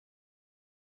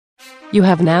You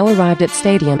have now arrived at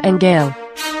Stadium and Gale.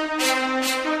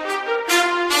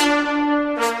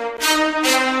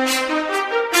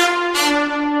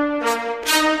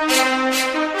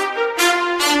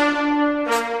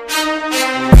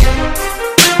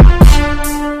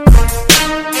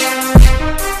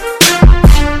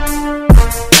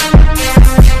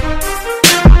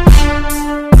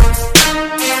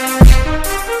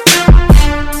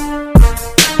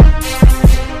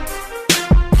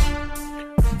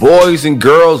 Boys and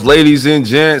girls, ladies and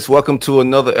gents, welcome to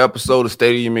another episode of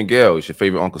Stadium and Gale. It's your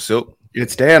favorite Uncle Silk.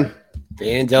 It's Dan.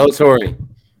 Dan Delatorre.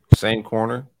 Same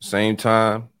corner, same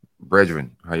time.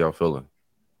 Brethren, how y'all feeling?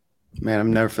 Man,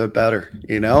 I'm never felt better.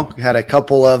 Had a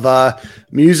couple of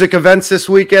music events this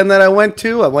weekend that I went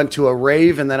to. I went to a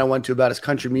rave, and then I went to about as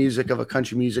country music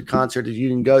concert as you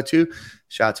can go to.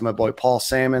 Shout out to my boy Paul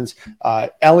Salmons,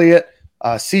 Elliot,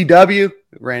 CW.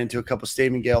 Ran into a couple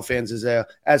Stadium Gale fans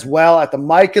as well at the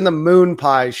Mike and the Moon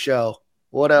Pies show.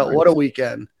 What a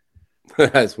weekend!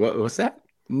 What's that?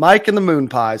 Mike and the Moon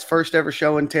Pies, first ever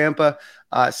show in Tampa.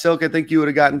 Silk, I think you would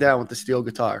have gotten down with the steel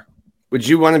guitar. Would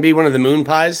you want to be one of the Moon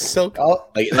Pies, Silk? Oh.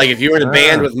 Like if you were in a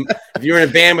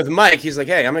band with Mike, he's like,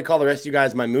 hey, I'm gonna call the rest of you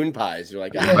guys my Moon Pies. You're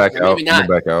like, back out.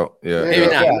 Yeah, maybe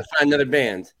not. We'll find another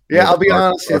band. Yeah, I'll be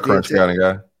honest with you. Kind of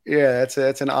guy. Yeah,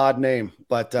 that's an odd name,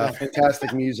 but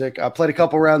fantastic music. I played a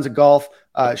couple rounds of golf,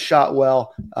 shot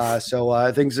well,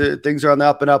 so things are on the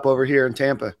up and up over here in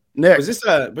Tampa. Nick, was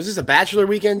this a bachelor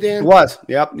weekend, Dan? It was.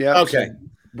 Yep. Okay. So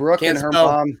Brooke and her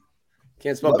mom.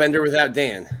 Can't spell Bender without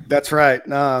Dan. That's right.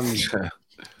 I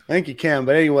think you can,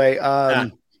 but anyway.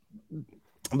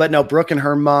 But no, Brooke and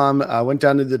her mom went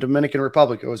down to the Dominican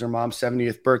Republic. It was her mom's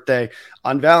 70th birthday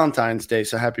on Valentine's Day.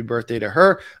 So happy birthday to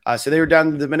her. So they were down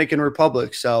in the Dominican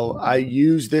Republic. So I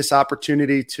used this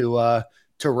opportunity to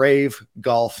rave,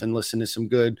 golf, and listen to some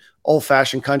good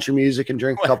old-fashioned country music and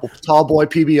drink a couple tall boy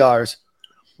PBRs.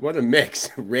 What a mix.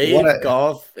 Rave,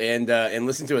 golf, and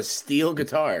listen to a steel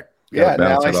guitar. Yeah,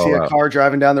 now I see a car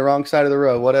driving down the wrong side of the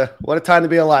road. What a time to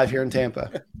be alive here in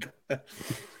Tampa.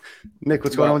 Nick,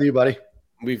 what's going on with you, buddy?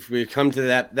 We've come to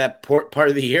that part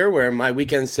of the year where my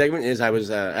weekend segment is I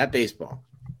was at baseball.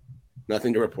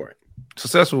 Nothing to report.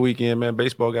 Successful weekend, man.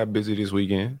 Baseball got busy this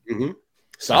weekend. Mm-hmm.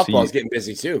 Softball's getting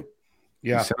busy too.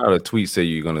 Yeah. You sent out a tweet say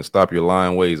you're going to stop your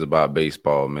lying ways about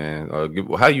baseball, man. How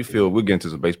do you feel? We'll get into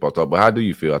some baseball talk, but how do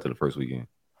you feel after the first weekend?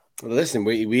 Well, listen,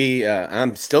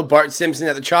 I'm still Bart Simpson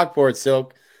at the chalkboard,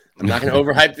 Silk. I'm not going to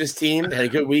overhype this team. They had a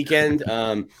good weekend.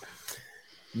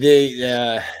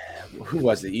 Who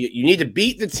was it? You need to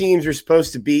beat the teams you're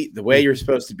supposed to beat the way you're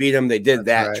supposed to beat them. They did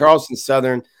that. Right. Charleston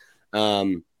Southern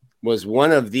was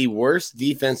one of the worst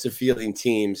defensive fielding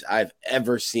teams I've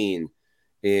ever seen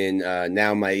in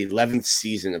now my 11th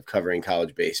season of covering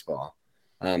college baseball.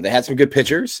 They had some good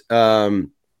pitchers,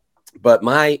 but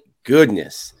my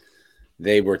goodness,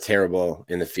 they were terrible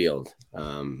in the field.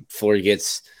 Florida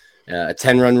gets a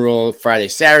 10-run rule Friday,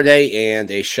 Saturday,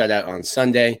 and a shutout on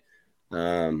Sunday.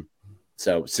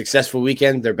 So successful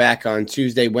weekend. They're back on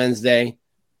Tuesday, Wednesday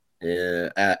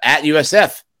at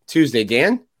USF Tuesday.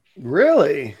 Dan,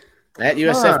 really at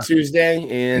USF Tuesday,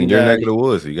 and in your neck of the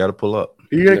woods. You got to pull up.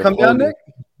 Are you gonna come down, Nick?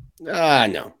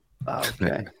 No.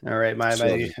 Okay. All right.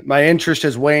 My interest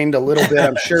has waned a little bit.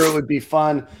 I'm sure it would be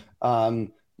fun.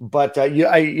 But I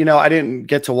didn't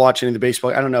get to watch any of the baseball.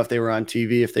 I don't know if they were on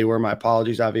TV. If they were, my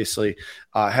apologies. Obviously,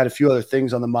 had a few other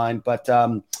things on the mind. But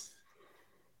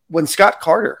when Scott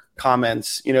Carter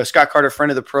comments, Scott Carter,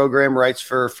 friend of the program, writes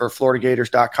for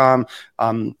FloridaGators.com,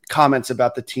 comments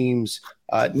about the team's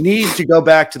need to go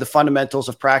back to the fundamentals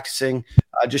of practicing.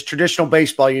 Just traditional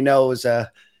baseball, is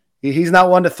he's not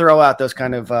one to throw out those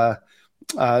kind of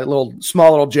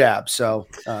small little jabs. So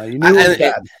you knew it was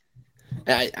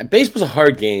bad. Baseball's a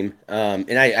hard game,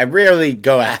 and I rarely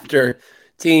go after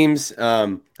teams.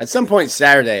 At some point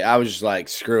Saturday, I was just like,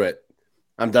 screw it.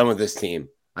 I'm done with this team.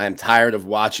 I am tired of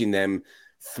watching them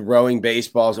throwing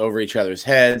baseballs over each other's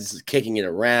heads, kicking it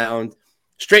around.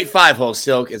 Straight 5-hole,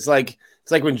 Silk. It's like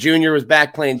when Junior was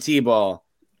back playing T-ball.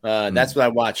 That's what I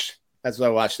watched. That's what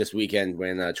I watched this weekend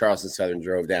when Charleston Southern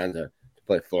drove down to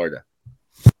play Florida.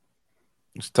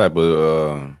 It's the type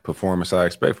of performance I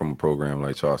expect from a program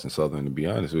like Charleston Southern, to be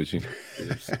honest with you.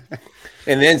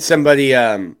 And then somebody,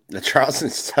 a Charleston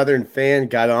Southern fan,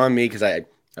 got on me because I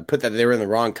put that they were in the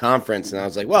wrong conference, and I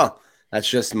was like, well, that's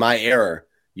just my error.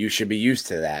 You should be used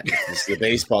to that. It's the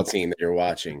baseball team that you're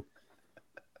watching.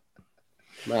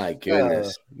 My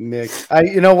goodness, Nick.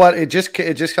 You know what? It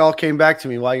just all came back to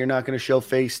me why you're not going to show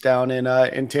face down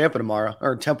in Tampa tomorrow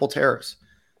or Temple Terrace.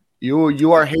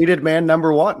 You are hated man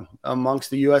number one amongst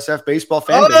the USF baseball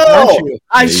fan base, Oh, aren't you?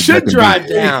 I should drive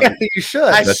down. Yeah, you should.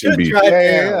 I That should should be- drive down.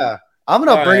 Yeah. I'm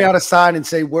gonna All bring right. out a sign and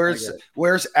say, "Where's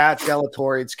at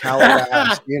Delatorre?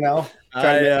 Calabash?" You know,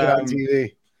 trying to get it on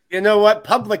TV. You know what?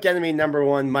 Public enemy number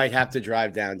one might have to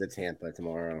drive down to Tampa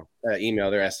tomorrow.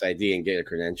 Email their SID and get a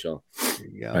credential. There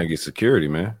you go. I get security,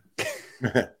 man.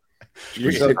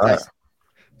 You're So- good.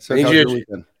 So Need how's you your to-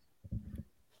 weekend?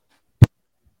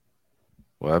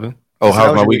 What happened? Oh, So how's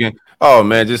how's my your weekend? Oh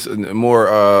man, just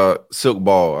more silk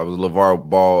ball. I was LeVar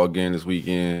Ball again this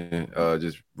weekend.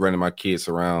 Just running my kids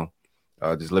around,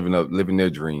 just living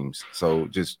their dreams. So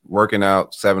just working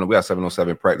out. We got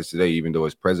 7:07 practice today, even though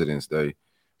it's President's Day.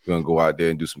 We're gonna go out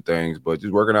there and do some things, but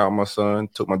just working out with my son.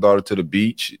 Took my daughter to the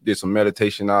beach, did some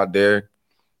meditation out there,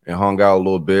 and hung out a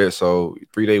little bit. So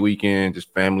 3-day weekend,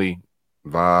 just family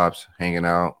vibes, hanging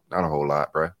out. Not a whole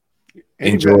lot, bro.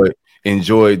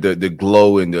 Enjoyed the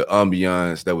glow and the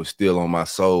ambiance that was still on my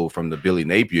soul from the Billy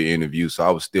Napier interview. So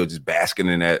I was still just basking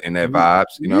in that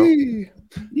vibes, you know.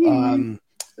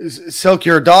 Silk,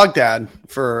 you're a dog dad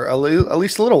for at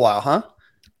least a little while, huh?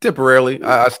 Temporarily,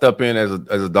 I step in as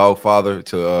a dog father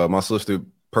to my sister.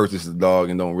 Purchases a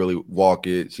dog and don't really walk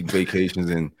it. She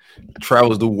vacations and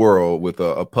travels the world with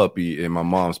a puppy in my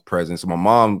mom's presence. So my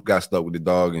mom got stuck with the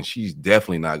dog, and she's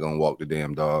definitely not gonna walk the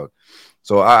damn dog.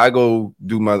 So I go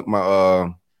do my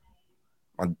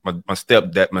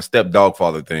step dog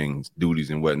father things, duties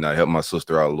and whatnot. Help my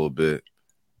sister out a little bit.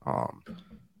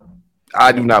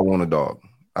 I do not want a dog.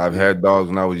 I've had dogs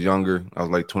when I was younger. I was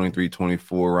like 23,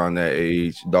 24, around that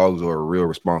age. Dogs are a real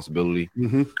responsibility.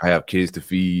 Mm-hmm. I have kids to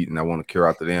feed, and I want to care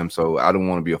after them. So I don't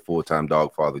want to be a full-time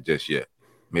dog father just yet.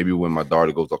 Maybe when my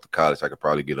daughter goes off to college, I could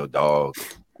probably get a dog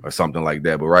or something like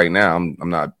that. But right now, I'm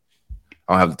not.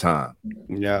 I don't have the time.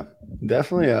 Yeah,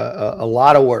 definitely a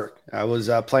lot of work. I was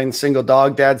playing single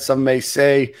dog dad. Some may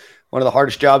say one of the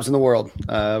hardest jobs in the world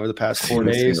over the past 4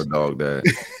 days. Single dog dad.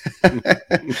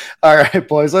 All right,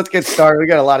 boys, let's get started. We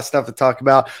got a lot of stuff to talk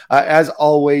about. As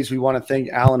always, we want to thank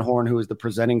Alan Horn, who is the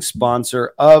presenting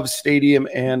sponsor of Stadium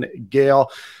and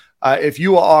Gale. If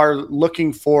you are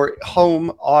looking for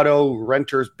home, auto,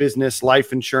 renters, business,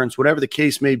 life insurance, whatever the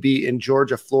case may be in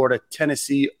Georgia, Florida,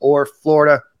 Tennessee, or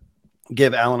Florida,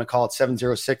 give Alan a call at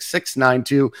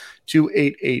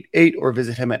 706-692-2888 or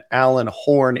visit him at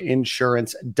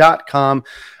alanhorninsurance.com.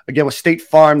 Again, with State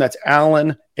Farm, that's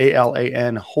Alan,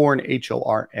 A-L-A-N, Horn,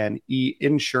 H-O-R-N-E,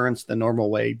 insurance, the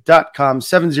normal way.com,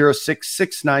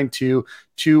 706-692-2888.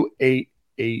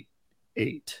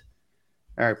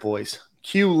 All right, boys.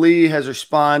 Q Lee has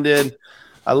responded.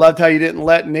 I loved how you didn't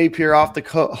let Napier off the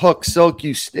hook, Silk.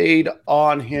 You stayed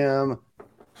on him.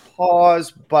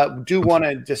 Pause, but do want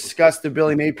to discuss the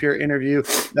Billy Napier interview.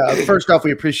 First off,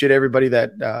 we appreciate everybody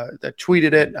that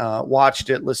tweeted it,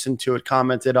 watched it, listened to it,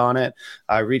 commented on it,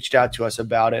 reached out to us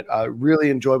about it.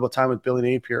 Really enjoyable time with Billy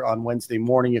Napier on Wednesday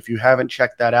morning. If you haven't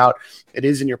checked that out, it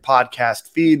is in your podcast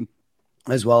feed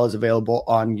as well as available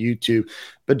on YouTube.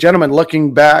 But gentlemen,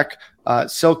 looking back,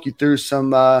 Silk, you threw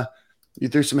some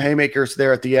haymakers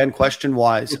there at the end, question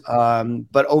wise.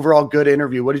 But overall, good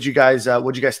interview. What did you guys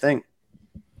think?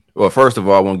 Well, first of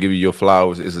all, I want to give you your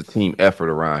flowers. It's a team effort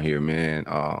around here, man.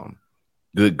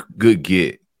 Good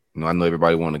get. You know, I know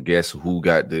everybody want to guess who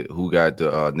got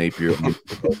the Napier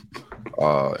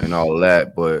and all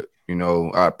that, but you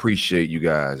know, I appreciate you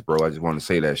guys, bro. I just want to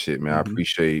say that shit, man. I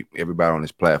appreciate everybody on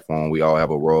this platform. We all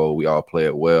have a role. We all play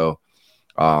it well.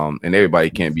 And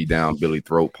everybody can't be down Billy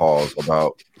throat pause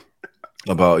about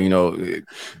you know,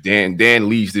 Dan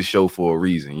leads this show for a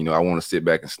reason. You know, I want to sit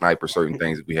back and sniper certain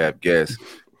things if we have guests.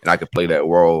 And I could play that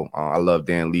role. I love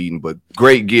Dan leading, but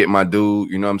great get, my dude.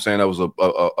 You know what I'm saying? That was a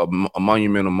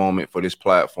monumental moment for this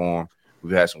platform.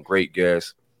 We've had some great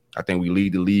guests. I think we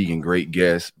lead the league in great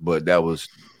guests, but that was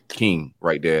king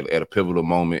right there at a pivotal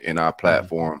moment in our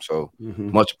platform. So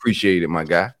much appreciated, my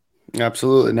guy.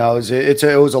 Absolutely. No,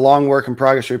 it was a long work in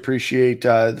progress. We appreciate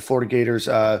the Florida Gators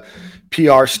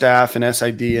PR staff and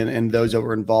SID and those that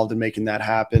were involved in making that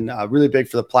happen. Really big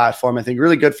for the platform. I think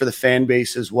really good for the fan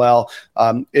base as well.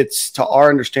 It's, to our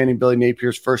understanding, Billy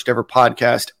Napier's first ever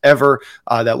podcast ever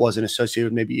that wasn't associated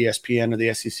with maybe ESPN or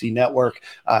the SEC network,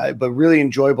 but really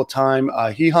enjoyable time.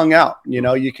 He hung out. You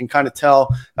know, you can kind of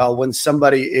tell when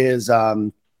somebody is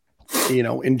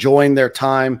enjoying their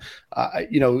time.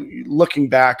 Looking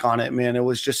back on it, man, it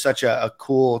was just such a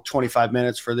cool 25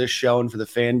 minutes for this show and for the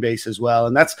fan base as well.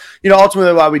 And that's,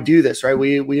 ultimately why we do this, right?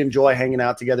 We enjoy hanging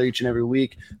out together each and every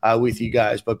week with you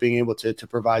guys, but being able to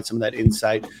provide some of that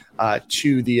insight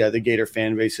to the Gator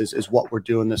fan base is what we're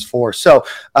doing this for. So,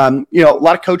 a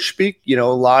lot of coach speak, a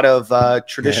lot of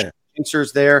traditional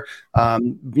answers there.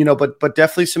 But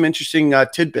definitely some interesting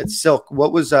tidbits. Silk,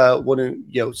 what was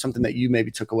something that you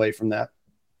maybe took away from that?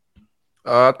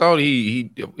 I thought you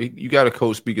got to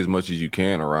coach speak as much as you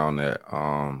can around that.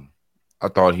 I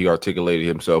thought he articulated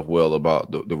himself well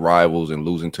about the rivals and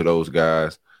losing to those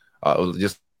guys. It was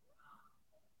just.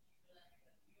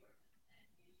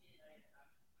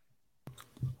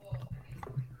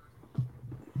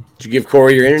 Did you give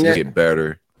Corey your internet? Get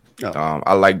better. Oh.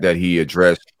 I like that he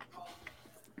addressed.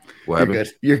 What happened?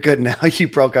 Good. You're good now. You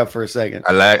broke up for a second.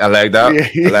 I lagged out.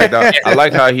 I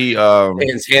like how he.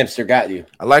 His hamster got you.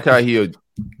 I like how he.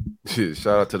 Shout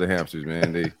out to the hamsters,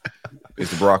 man.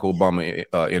 It's the Barack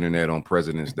Obama internet on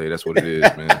President's Day. That's what it is,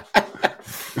 man.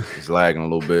 It's lagging a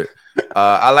little bit.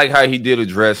 I like how he did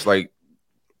address like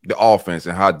the offense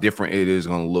and how different it is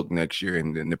going to look next year,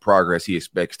 and the progress he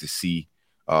expects to see.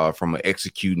 From an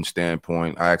executing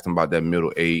standpoint, I asked him about that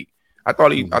middle eight. I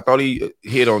thought he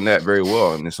hit on that very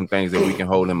well, and there's some things that we can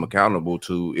hold him accountable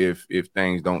to if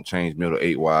things don't change middle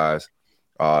eight wise,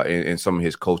 and some of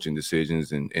his coaching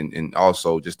decisions, and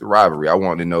also just the rivalry. I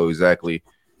wanted to know exactly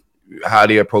how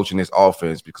they're approaching this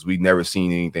offense because we've never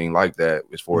seen anything like that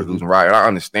as far as losing rivalry. I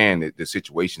understand that the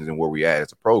situations and where we at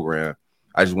as a program.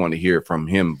 I just wanted to hear from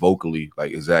him vocally,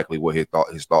 like exactly what his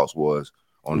thoughts was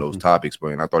on those topics,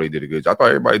 but I thought he did a good job. I thought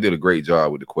everybody did a great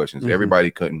job with the questions.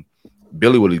 Everybody couldn't.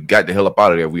 Billy would have got the hell up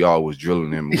out of there if we all was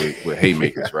drilling him with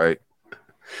haymakers, right?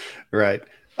 Right.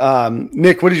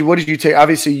 Nick, what did you take?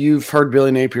 Obviously, you've heard Billy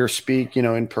Napier speak,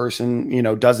 in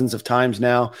person, dozens of times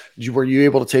now. Were you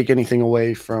able to take anything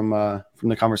away from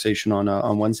the conversation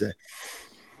on Wednesday?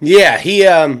 Yeah, he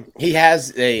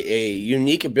has a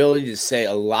unique ability to say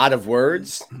a lot of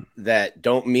words that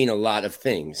don't mean a lot of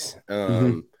things.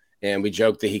 And we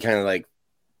joked that he kind of like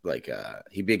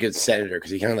he'd be a good senator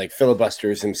because he kind of like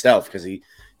filibusters himself because he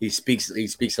speaks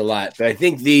a lot. But I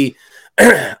think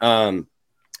I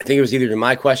think it was either to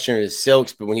my question or to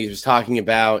Silk's, but when he was talking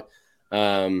about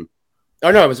it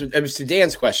was to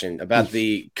Dan's question about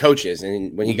the coaches,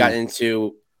 and when he got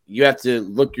into you have to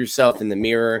look yourself in the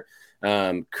mirror,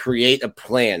 create a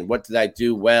plan. What did I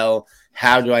do well?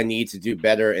 How do I need to do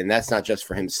better? And that's not just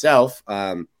for himself,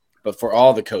 but for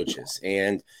all the coaches.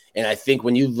 And I think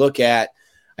when you look at,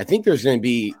 I think there's going to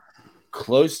be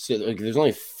close to, there's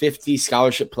only 50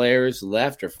 scholarship players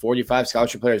left or 45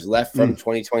 scholarship players left from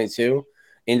 2022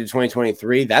 into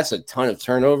 2023. That's a ton of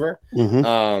turnover.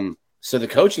 So the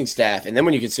coaching staff, and then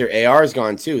when you consider AR is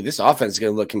gone too, this offense is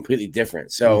going to look completely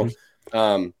different. So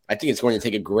I think it's going to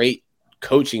take a great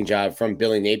coaching job from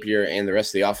Billy Napier and the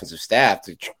rest of the offensive staff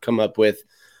to come up with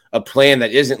a plan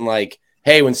that isn't like,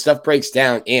 hey, when stuff breaks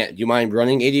down, Ant, do you mind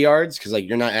running 80 yards? Because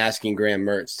you're not asking Graham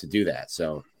Mertz to do that.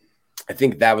 So I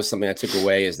think that was something I took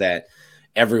away, is that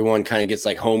everyone kind of gets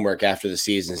like homework after the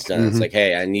season's done. It's like,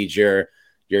 hey, I need your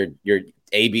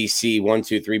ABC 1,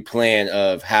 2, 3 plan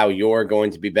of how you're going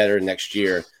to be better next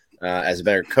year as a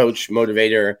better coach,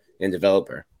 motivator, and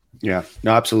developer. Yeah,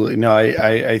 no, absolutely. No,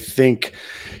 I think,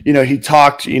 he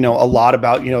talked, a lot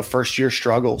about, first year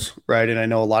struggles, right? And I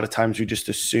know a lot of times we just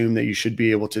assume that you should be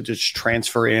able to just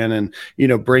transfer in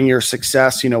and, bring your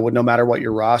success, no matter what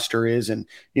your roster is. And,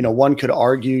 one could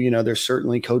argue, there's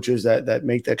certainly coaches that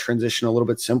make that transition a little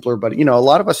bit simpler, but, a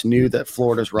lot of us knew that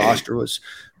Florida's roster was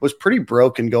pretty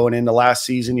broken going into last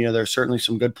season. There's certainly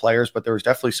some good players, but there was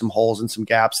definitely some holes and some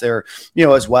gaps there,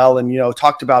 as well. And,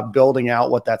 talked about building out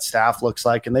what that staff looks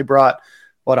like. And they brought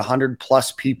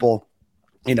 100+ people,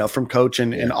 from coach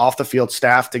and off the field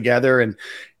staff together. And,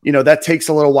 that takes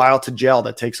a little while to gel.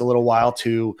 That takes a little while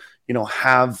to,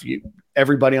 have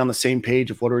everybody on the same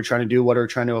page of what are we trying to do, what are we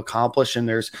trying to accomplish. And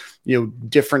there's,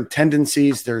 different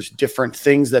tendencies, there's different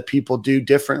things that people do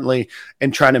differently,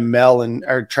 and trying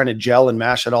to gel and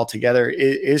mash it all together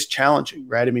is challenging,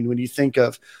 right? I mean, when you think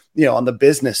of, on the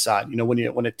business side,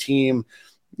 when a team,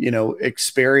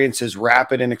 experiences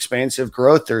rapid and expansive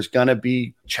growth, there's going to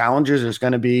be challenges. There's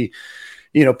going to be,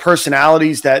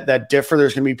 personalities that differ.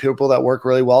 There's going to be people that work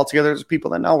really well together. There's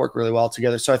people that not work really well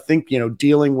together. So I think,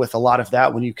 dealing with a lot of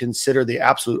that, when you consider the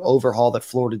absolute overhaul that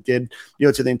Florida did,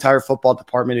 to the entire football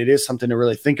department, it is something to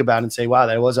really think about and say, wow,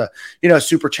 that was a,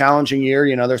 super challenging year.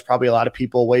 There's probably a lot of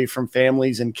people away from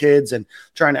families and kids and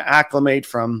trying to acclimate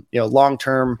from,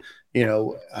 long-term,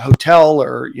 hotel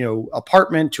or,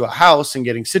 apartment to a house and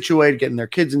getting situated, getting their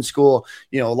kids in school,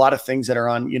 a lot of things that are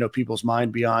on, people's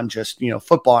mind beyond just,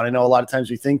 football. And I know a lot of times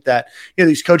we think that,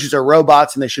 these coaches are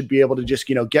robots and they should be able to just,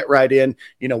 get right in,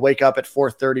 wake up at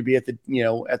 4:30, be at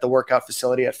the, at the workout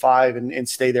facility at 5 and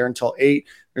stay there until 8.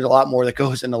 There's a lot more that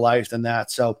goes into life than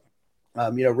that. So,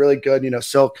 Really good,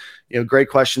 Silk, great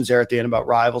questions there at the end about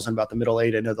rivals and about the middle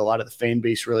eight. I know that a lot of the fan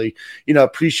base really,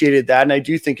 appreciated that. And I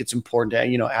do think it's important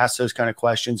to, ask those kind of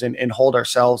questions and hold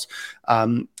ourselves,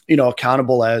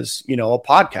 accountable as, a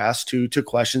podcast to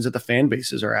questions that the fan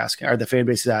bases are asking, or the fan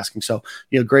base is asking. So,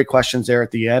 great questions there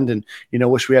at the end. And,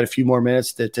 wish we had a few more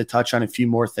minutes to touch on a few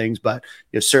more things, but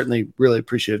certainly really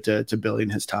appreciative to Billy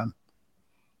and his time.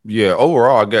 Yeah,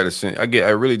 overall, I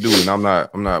really do, and I'm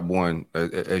not one,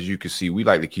 as you can see, we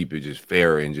like to keep it just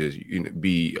fair and just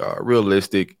be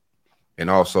realistic, and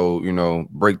also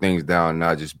break things down,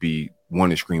 not just be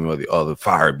one extreme or the other.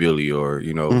 Fire Billy, or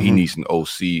he needs an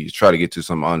OC. Try to get to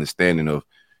some understanding of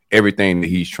everything that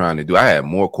he's trying to do. I had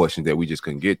more questions that we just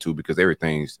couldn't get to because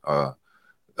everything's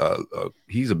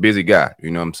he's a busy guy, you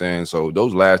know what I'm saying? So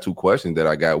those last two questions that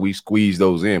I got, we squeezed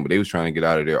those in, but they was trying to get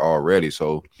out of there already.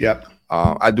 So yep.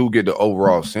 I do get the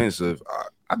overall sense of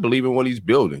I believe in what he's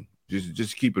building.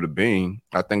 Just keep it a bean.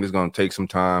 I think it's going to take some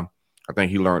time. I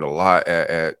think he learned a lot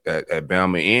at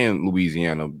Bama and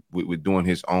Louisiana with doing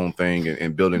his own thing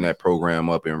and building that program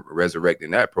up and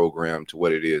resurrecting that program to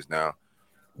what it is now.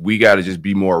 We got to just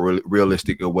be more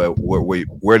realistic of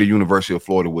where the University of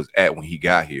Florida was at when he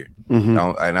got here. Mm-hmm.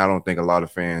 And I don't think a lot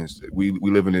of fans, we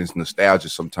live in this nostalgia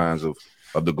sometimes of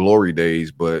the glory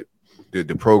days, but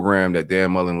the program that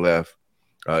Dan Mullen left,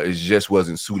 it just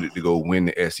wasn't suited to go win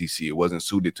the SEC. It wasn't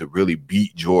suited to really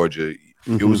beat Georgia.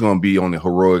 Mm-hmm. It was going to be on the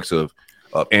heroics of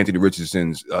Anthony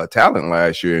Richardson's talent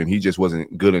last year, and he just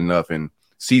wasn't good enough and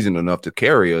seasoned enough to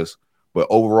carry us. But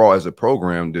overall, as a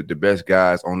program, the best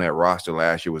guys on that roster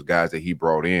last year was guys that he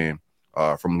brought in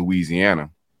from Louisiana,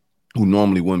 who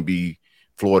normally wouldn't be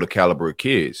Florida caliber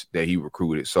kids that he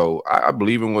recruited. So I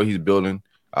believe in what he's building.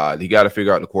 He got to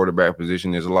figure out the quarterback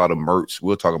position. There's a lot of Mertz.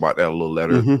 We'll talk about that a little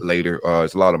later.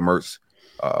 There's a lot of Mertz.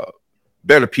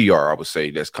 Better PR, I would say,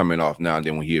 that's coming off now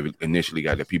than when he initially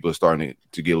got there. People are starting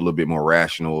to get a little bit more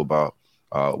rational about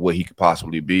what he could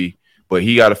possibly be. But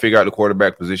he got to figure out the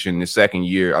quarterback position in the second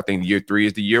year. I think year 3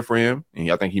 is the year for him. And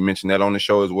I think he mentioned that on the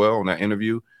show as well, on that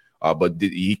interview. But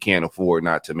he can't afford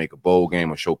not to make a bowl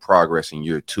game or show progress in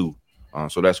year 2.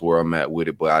 So that's where I'm at with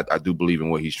it. But I do believe in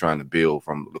what he's trying to build,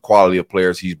 from the quality of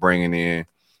players he's bringing in,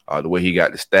 the way he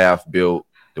got the staff built,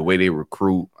 the way they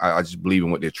recruit. I just believe in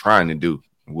what they're trying to do.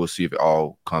 And we'll see if it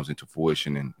all comes into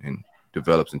fruition and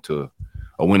develops into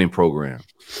a winning program.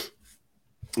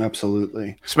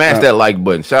 Absolutely. Smash that like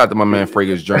button. Shout out to my man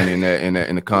Frager's Journey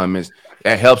in the comments.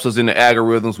 That helps us in the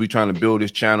algorithms. We trying to build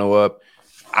this channel up.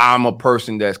 I'm a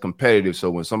person that's competitive, so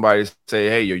when somebody say,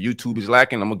 "Hey, your YouTube is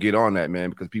lacking," I'm gonna get on that, man,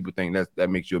 because people think that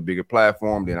makes you a bigger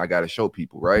platform. Then I got to show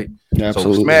people, right?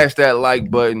 Absolutely. So smash that like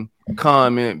button,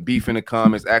 comment, beef in the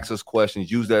comments, ask us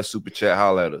questions, use that super chat,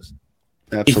 holler at us.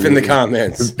 Absolutely. Beef in the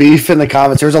comments. Beef in the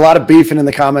comments. There was a lot of beefing in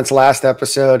the comments last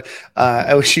episode.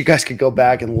 I wish you guys could go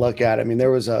back and look at it. I mean,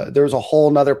 there was a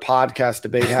whole nother podcast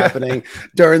debate happening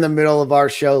during the middle of our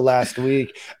show last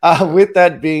week. With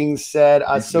that being said,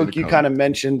 Silk, you kind of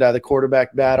mentioned the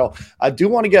quarterback battle. I do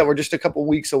want to we're just a couple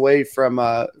weeks away from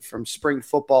spring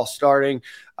football starting.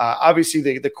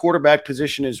 Obviously, the quarterback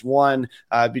position is one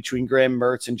between Graham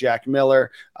Mertz and Jack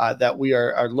Miller that we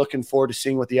are looking forward to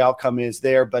seeing what the outcome is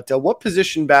there. But what position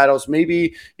battles,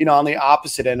 maybe on the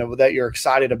opposite end of that, you're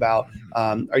excited about,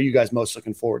 are you guys most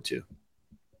looking forward to?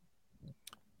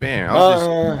 Man,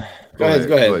 go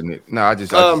ahead. Nick. No, I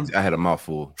had a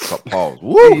mouthful. Pause.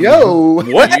 Woo! Yo,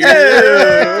 what?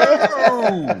 Yeah.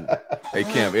 Hey,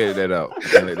 Cam, edit that out.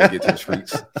 Can't let that get to the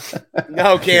streets.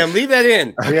 No, Cam, leave that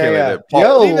in. Yeah.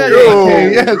 Leave that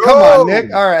in. Yeah, come on,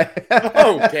 Nick. All right.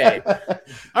 Okay.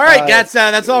 All right,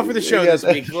 that's all for the show this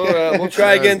week. We'll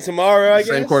try again tomorrow, I guess.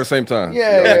 Same quarter, same time.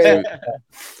 Yeah.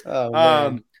 Oh,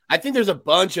 man. I think there's a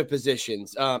bunch of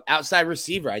positions. Outside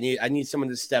receiver, I need someone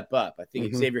to step up. I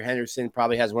think Xavier Henderson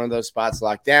probably has one of those spots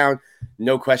locked down.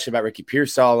 No question about Ricky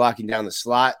Pearsall locking down the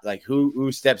slot. Like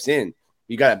who steps in?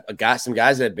 You got some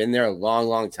guys that have been there a long,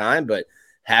 long time, but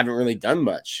haven't really done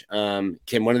much. Can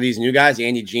one of these new guys,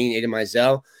 Andy Jean, Aiden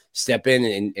Mizell, step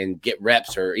in and get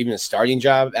reps or even a starting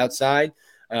job outside?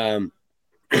 Middle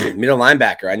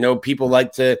linebacker. I know people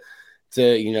like to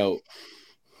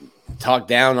talk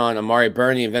down on Amari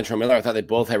Burney and Ventrell Miller. I thought they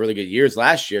both had really good years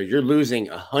last year. You're losing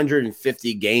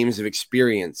 150 games of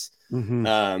experience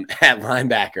at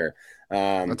linebacker.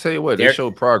 I'll tell you what, they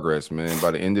showed progress, man,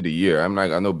 by the end of the year.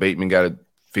 I know Bateman got to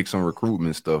fix some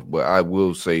recruitment stuff, but I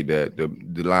will say that the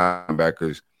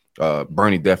linebackers,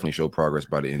 Burney definitely showed progress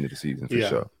by the end of the season for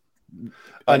sure.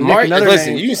 Amari,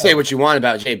 listen, you can say what you want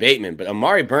about Jay Bateman, but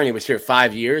Amari Burney was here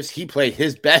 5 years. He played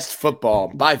his best football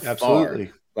by far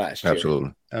last year.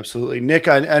 Absolutely. Absolutely. Nick,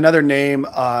 another name,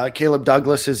 Caleb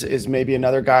Douglas is maybe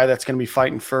another guy that's going to be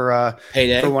fighting for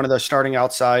one of those starting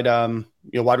outside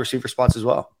wide receiver spots as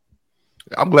well.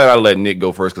 I'm glad I let Nick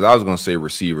go first because I was going to say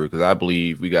receiver because I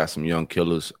believe we got some young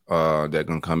killers that are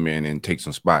going to come in and take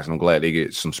some spots. And I'm glad they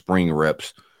get some spring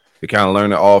reps to kind of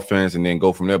learn the offense and then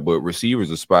go from there. But receiver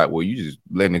is a spot where you just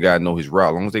letting the guy know his route.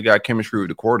 As long as they got chemistry with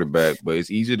the quarterback, but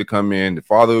it's easier to come in. The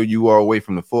farther you are away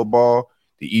from the football,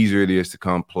 the easier it is to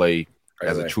come play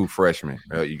as a true freshman.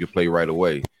 You can play right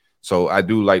away. So I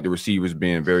do like the receivers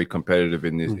being very competitive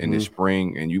in this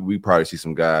spring, and we probably see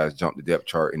some guys jump the depth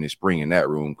chart in the spring in that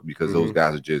room because those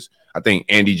guys are just. I think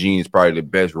Andy Jean is probably the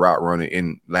best route runner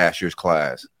in last year's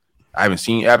class. I haven't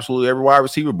seen absolutely every wide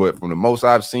receiver, but from the most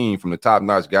I've seen from the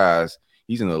top-notch guys,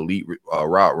 he's an elite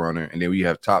route runner. And then we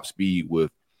have top speed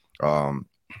with I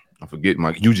forget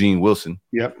Eugene Wilson.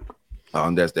 Yep.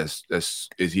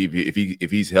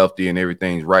 If he's healthy and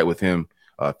everything's right with him.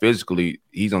 Physically,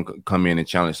 he's going to come in and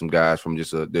challenge some guys from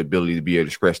just the ability to be able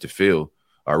to stretch the field.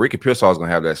 Ricky Pearsall is going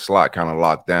to have that slot kind of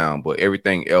locked down, but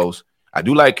everything else, I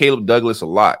do like Caleb Douglas a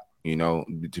lot,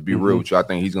 to be real with you. I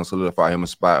think he's going to solidify him a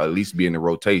spot, at least be in the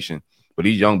rotation. But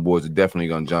these young boys are definitely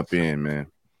going to jump in, man.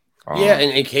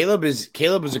 And Caleb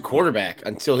was a quarterback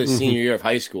until his senior year of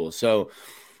high school. So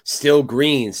still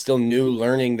green, still new,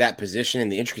 learning that position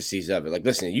and the intricacies of it. Like,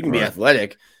 listen, you can be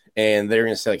athletic, and they're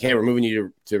going to say, like, hey, we're moving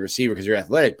you to receiver because you're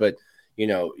athletic. But,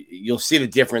 you'll see the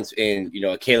difference in,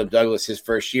 a Caleb Douglas his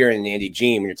first year and Andy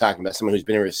Jean when you're talking about someone who's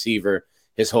been a receiver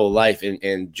his whole life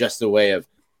and just the way of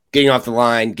getting off the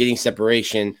line, getting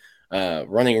separation,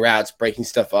 running routes, breaking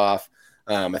stuff off.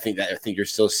 I think you're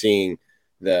still seeing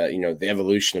the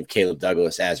evolution of Caleb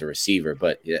Douglas as a receiver.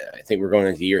 But yeah, I think we're going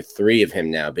into year 3 of him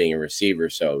now being a receiver.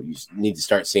 So you need to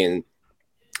start seeing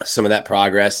some of that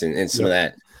progress and some of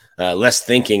that. Less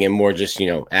thinking and more just,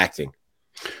 acting.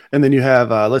 And then you have,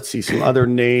 let's see, some other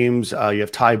names. You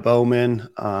have Ty Bowman.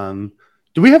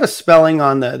 Do we have a spelling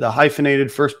on the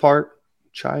hyphenated first part?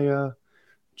 Chaya.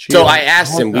 So I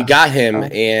asked him, we got him,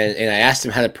 and I asked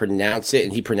him how to pronounce it,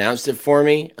 and he pronounced it for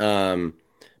me.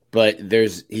 But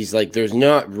there's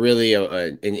not really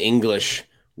an English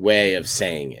way of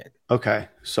saying it. Okay,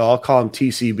 so I'll call him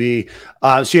TCB.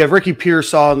 So you have Ricky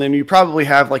Pearsall, and then you probably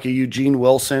have like a Eugene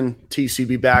Wilson,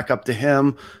 TCB back up to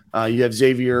him. You have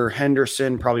Xavier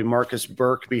Henderson, probably Marcus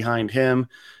Burke behind him.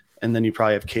 And then you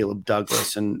probably have Caleb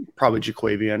Douglas and probably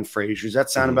Jaquavion Frazier. Does that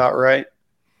sound about right?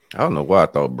 I don't know why I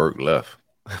thought Burke left.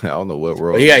 I don't know what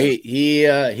world. Yeah,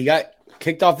 he got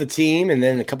kicked off the team, and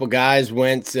then a couple guys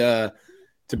went to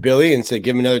Billy and said,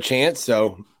 give him another chance.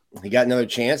 So he got another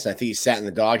chance. I think he sat in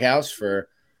the doghouse for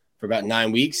about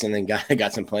 9 weeks and then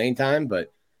got some playing time,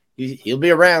 but he'll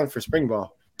be around for spring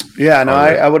ball. Yeah, no,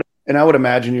 I would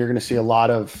imagine you're going to see a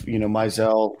lot of,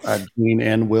 Mizell, Dean,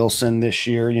 and Wilson this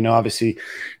year. Obviously,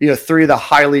 3 of the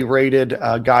highly rated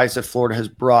guys that Florida has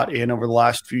brought in over the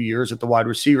last few years at the wide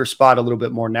receiver spot, a little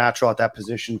bit more natural at that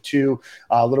position too,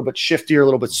 a little bit shiftier, a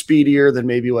little bit speedier than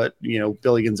maybe what,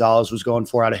 Billy Gonzalez was going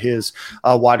for out of his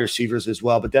wide receivers as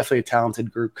well, but definitely a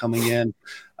talented group coming in.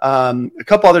 A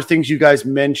couple other things you guys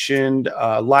mentioned,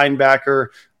 linebacker.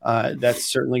 That's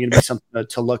certainly going to be something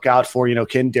to look out for.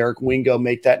 Can Derek Wingo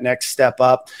make that next step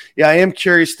up? Yeah, I am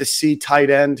curious to see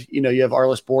tight end. You have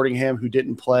Arlis Boardingham, who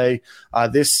didn't play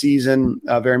this season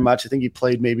very much. I think he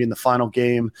played maybe in the final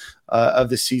game of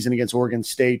the season against Oregon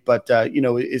State. But,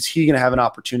 is he going to have an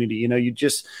opportunity?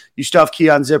 You still have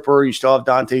Keon Zipper, you still have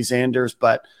Dante Zanders,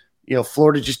 but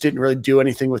Florida just didn't really do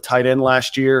anything with tight end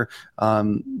last year.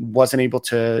 Wasn't able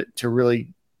to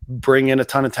really bring in a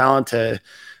ton of talent to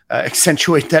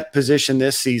accentuate that position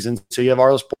this season. So you have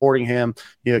Arlis Boardingham,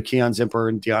 Keon Zipper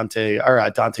and Dante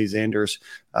Zanders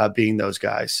being those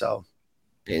guys. So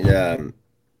and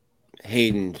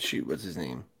Hayden, what's his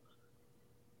name?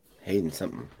 Hayden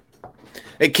something.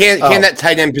 Can that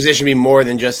tight end position be more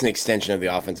than just an extension of the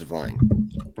offensive line?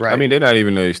 Right. I mean, they're not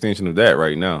even an extension of that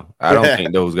right now. I don't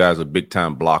think those guys are big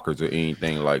time blockers or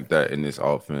anything like that in this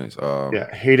offense.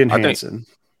 Hayden Hansen.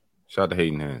 Shout out to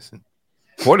Hayden Hansen.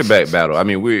 Quarterback battle. I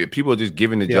mean, people are just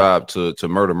giving the job to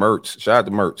Murder Mertz. Shout out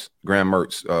to Mertz, Graham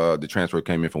Mertz. The transfer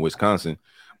came in from Wisconsin.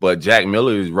 But Jack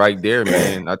Miller is right there,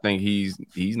 man. I think he's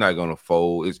not going to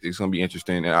fold. It's going to be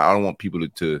interesting. And I don't want people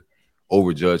to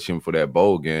overjudge him for that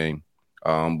bowl game.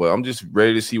 But I'm just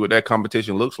ready to see what that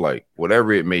competition looks like,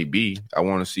 whatever it may be. I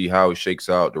want to see how it shakes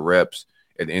out, the reps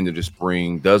at the end of the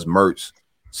spring. Does Mertz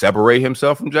separate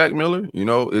himself from Jack Miller?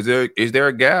 Is there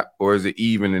a gap, or is it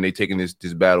even and they taking this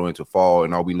battle into fall,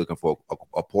 and are we looking for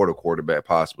a Porter quarterback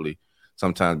possibly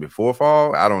sometimes before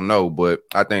fall? I don't know, but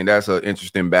I think that's an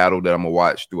interesting battle that I'm going to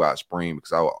watch throughout spring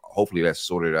because hopefully that's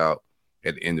sorted out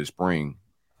at the end of spring.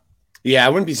 Yeah, I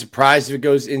wouldn't be surprised if it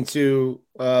goes into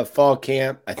fall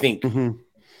camp. I think the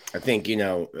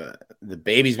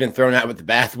baby's been thrown out with the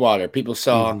bathwater. People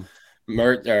saw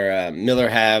Miller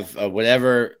have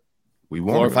whatever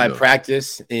glorified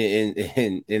practice in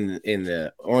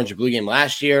the orange and blue game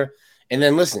last year, and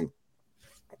then listen,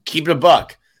 keep it a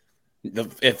buck.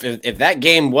 If that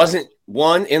game wasn't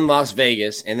one in Las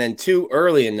Vegas and then two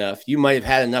early enough, you might have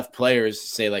had enough players to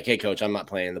say like, "Hey, coach, I'm not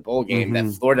playing in the bowl game."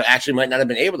 That Florida actually might not have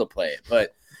been able to play it,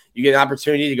 but you get an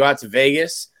opportunity to go out to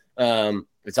Vegas.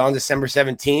 It's on December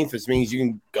 17th, which means you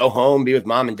can go home, be with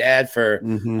mom and dad for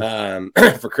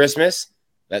for Christmas.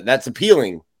 That's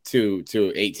appealing to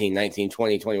 18, 19,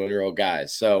 20, 21-year-old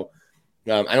guys. So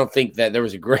I don't think that there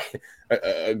was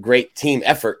a great team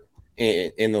effort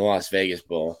in the Las Vegas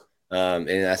Bowl. And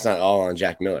that's not all on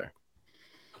Jack Miller.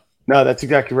 No, that's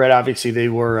exactly right. Obviously, they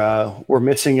were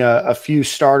missing a few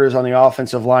starters on the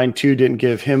offensive line too. Didn't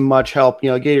give him much help.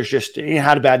 Gators just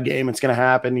had a bad game. It's going to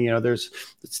happen.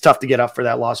 It's tough to get up for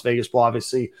that Las Vegas Bowl.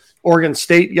 Obviously, Oregon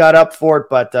State got up for it,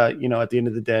 but at the end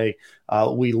of the day,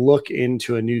 we look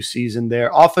into a new season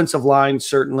there. Offensive line,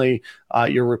 certainly,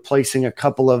 you're replacing a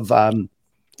couple of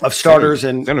starters,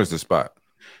 and center's the spot.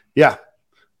 Yeah,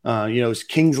 it's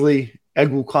Kingsley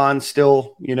Egukhan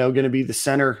still, going to be the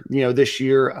center, this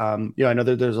year. I know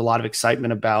that there's a lot of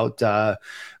excitement about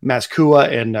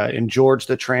Mazkua and George,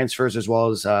 the transfers, as well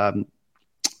as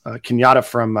Kenyatta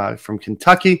from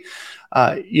Kentucky.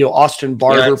 Austin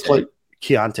Barber played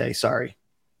Keontae. Sorry,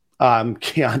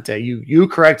 Keontae. You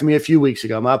corrected me a few weeks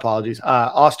ago. My apologies.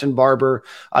 Austin Barber,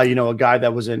 a guy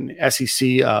that was an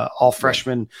SEC all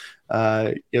freshman.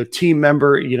 Team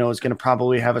member, is going to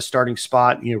probably have a starting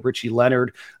spot, Richie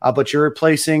Leonard, but you're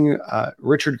replacing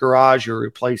Richard Garage, you're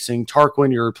replacing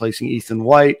Tarquin, you're replacing Ethan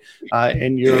White,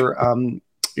 and you're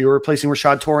replacing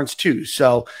Rashad Torrance too.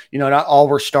 So, not all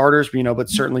were starters, but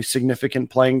certainly significant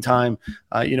playing time,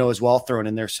 as well thrown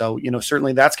in there. So,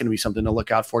 certainly that's going to be something to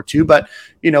look out for too. But,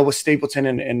 with Stapleton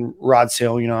and Rod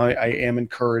Sale, I am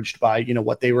encouraged by,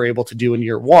 what they were able to do in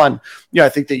year one. I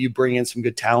think that you bring in some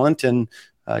good talent, and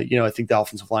I think the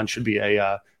offensive line should be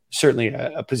certainly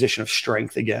a position of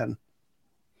strength again.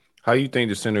 How you think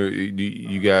the center?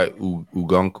 You got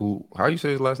Uganku? How you say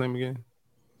his last name again?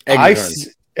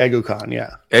 Egukhan,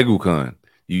 yeah. Egukhan.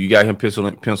 You got him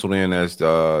penciled in as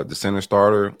the center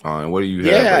starter. And what do you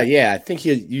have? Yeah. I think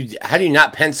you. How do you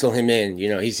not pencil him in?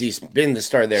 He's been the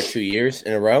starter there 2 years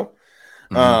in a row.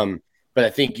 But I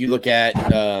think you look at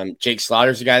Jake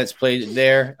Slaughter's the guy that's played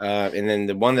there. And then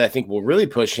the one that I think will really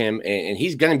push him, and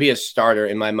he's going to be a starter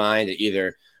in my mind at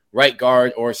either right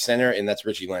guard or center, and that's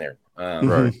Richie Leonard.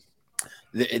 Right.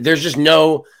 There's just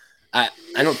no I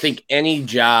don't think any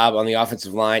job on the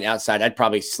offensive line outside. I'd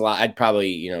probably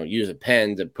use a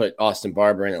pen to put Austin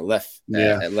Barber in at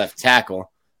left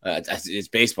tackle. It's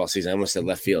baseball season. I almost said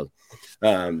left field.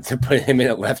 To put him in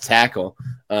at left tackle.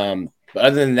 But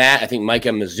other than that, I think Micah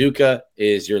Mazuka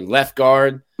is your left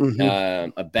guard.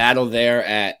 A battle there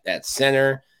at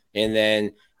center. And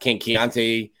then can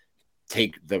Keontae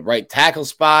take the right tackle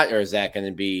spot, or is that going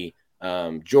to be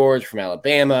George from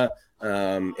Alabama?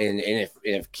 And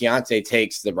if Keontae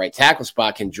takes the right tackle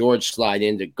spot, can George slide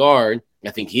into guard?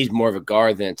 I think he's more of a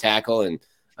guard than a tackle. And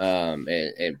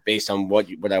based on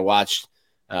what I watched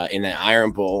in that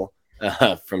Iron Bowl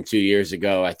from 2 years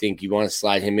ago, I think you want to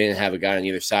slide him in and have a guy on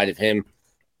either side of him.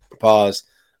 Pause.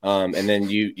 And then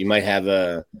you might have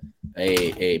a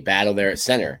battle there at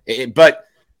center. But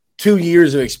 2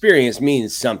 years of experience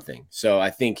means something. So I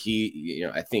think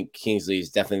I think Kingsley is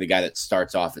definitely the guy that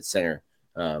starts off at center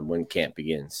when camp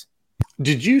begins.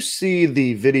 Did you see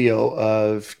the video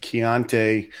of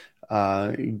Keontae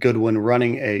Goodwin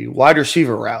running a wide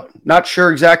receiver route? Not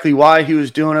sure exactly why he was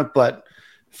doing it, but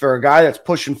for a guy that's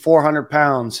pushing 400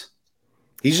 pounds,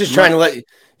 he's just trying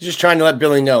to let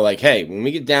Billy know, like, hey, when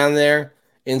we get down there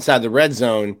inside the red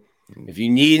zone, if you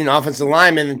need an offensive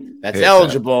lineman that's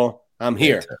eligible, I'm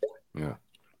here. Yeah.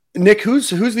 Nick, who's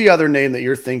the other name that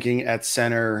you're thinking at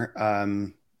center?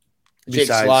 Jake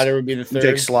Slaughter would be the third.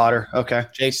 Jake Slaughter, okay.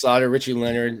 Jake Slaughter, Richie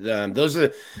Leonard. Those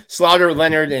are Slaughter,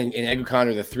 Leonard, and Egukhan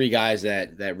are the three guys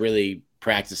that really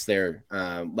practiced there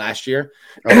last year.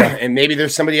 Okay. And maybe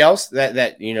there's somebody else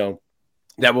that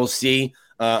we'll see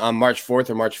on March 4th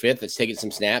or March 5th that's taking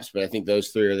some snaps. But I think those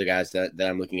three are the guys that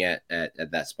I'm looking at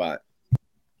that spot.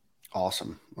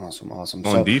 Awesome.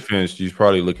 On defense, he's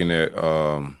probably looking at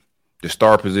the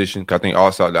star position. I think the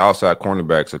outside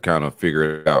cornerbacks have kind of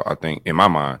figured it out. I think in my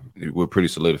mind, we're pretty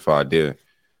solidified there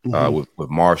with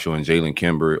Marshall and Jalen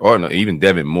Kimber, or no, even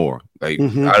Devin Moore. Like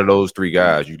out of those three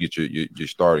guys, you get your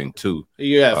starting two.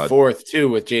 You have fourth too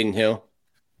with Jaden Hill.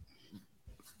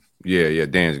 Yeah,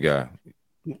 Dan's guy.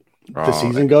 The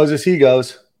season goes as he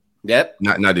goes. Yep.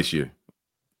 Not this year.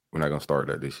 We're not gonna start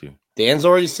that this year. Dan's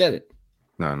already said it.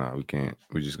 No, we can't.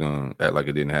 We're just gonna act like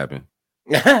it didn't happen.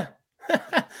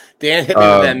 Dan hit me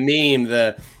with that meme,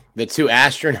 the two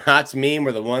astronauts meme,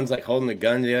 where the one's like holding the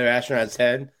gun to the other astronaut's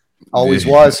head. Always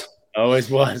was.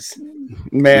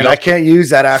 Man, I can't use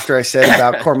that after I said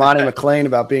about Cormani McClain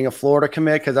about being a Florida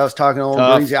commit, because I was talking to old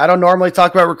Breezy. I don't normally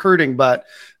talk about recruiting, but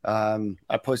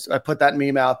I put that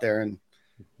meme out there, and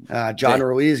John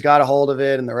Ruiz got a hold of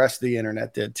it, and the rest of the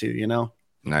internet did too. You know,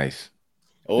 nice.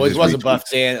 Always was a buff,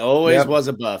 Dan. Always was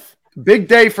a buff. Big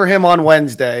day for him on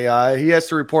Wednesday. He has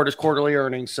to report his quarterly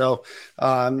earnings. So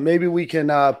maybe we can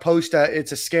post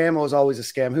it's a scam. It was always a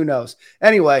scam. Who knows?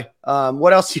 anyway,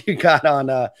 what else you got on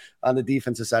the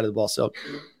defensive side of the ball? So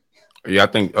yeah, I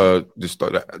think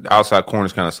the outside corner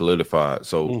is kind of solidified.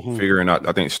 So figuring out,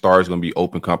 I think Star is going to be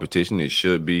open competition. It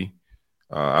should be.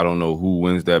 I don't know who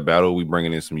wins that battle. We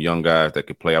bringing in some young guys that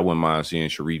could play. I wouldn't mind seeing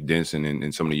Sharif Denson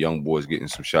and some of the young boys getting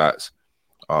some shots.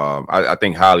 I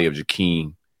think highly of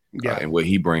Jakeem. And what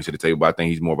he brings to the table, but I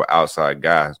think he's more of an outside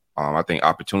guy. I think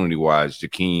opportunity-wise,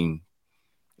 Jakeem,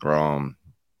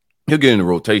 he'll get in the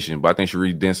rotation, but I think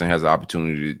Sharif Denson has the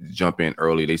opportunity to jump in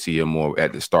early. They see him more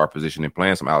at the star position and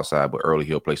playing some outside, but early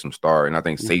he'll play some star. And I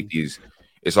think safety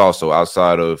is also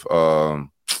outside of five,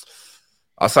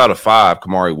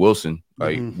 Kamari Wilson.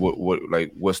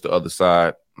 What's the other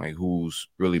side? Like, who's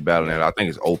really battling that? I think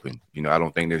it's open. You know, I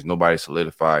don't think there's nobody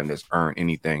solidified and that's earned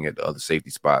anything at the other safety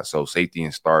spot. So safety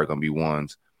and star are going to be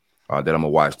ones that I'm gonna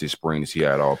watch this spring to see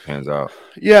how it all pans out.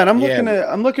 Yeah, and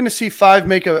I'm looking to see Five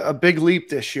make a big leap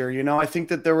this year. You know, I think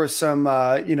that there was some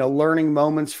learning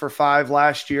moments for Five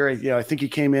last year. You know, I think he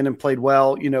came in and played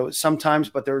well. You know, sometimes,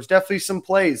 but there was definitely some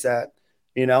plays that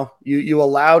you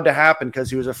allowed to happen because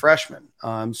he was a freshman.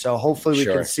 So hopefully we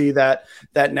can see that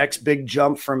next big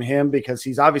jump from him, because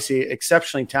he's obviously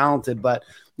exceptionally talented, but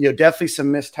definitely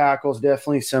some missed tackles,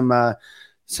 definitely some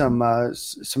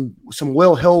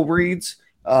Will Hill reads,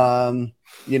 out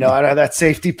of that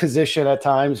safety position at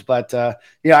times, but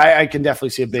I can definitely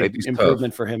see a big Safety's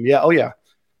improvement for him. Yeah. Oh yeah.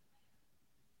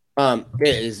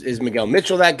 Is Miguel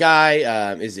Mitchell that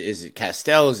guy? Is it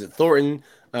Castell? Is it Thornton?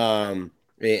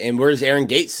 And where's Aaron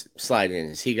Gates slide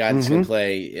in? Is he got to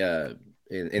play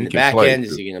in the back end?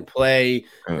 Is he going to play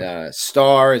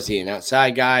star? Is he an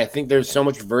outside guy? I think there's so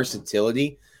much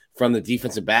versatility from the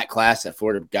defensive back class that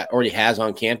Florida already has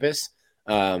on campus.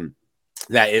 That's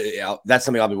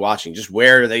something I'll be watching. Just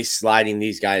where are they sliding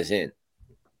these guys in?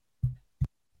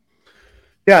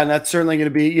 Yeah, and that's certainly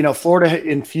going to be, Florida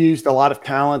infused a lot of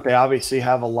talent. They obviously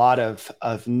have a lot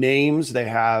of names. They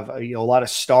have a lot of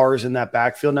stars in that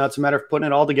backfield. Now it's a matter of putting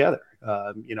it all together.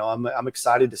 I'm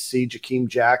excited to see Jakeem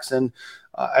Jackson.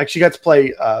 I actually got to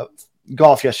play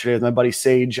golf yesterday with my buddy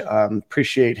Sage.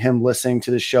 Appreciate him listening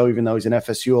to the show, even though he's an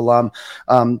FSU alum.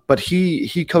 But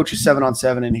he coaches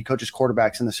 7-on-7 and he coaches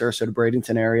quarterbacks in the Sarasota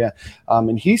Bradenton area.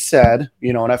 And he said,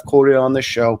 and I've quoted on this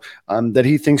show, that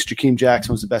he thinks Jakeem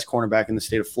Jackson was the best cornerback in the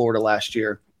state of Florida last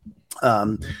year.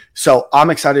 So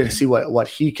I'm excited to see what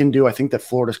he can do. I think that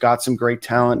Florida's got some great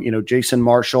talent. Jason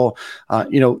Marshall,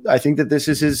 I think that this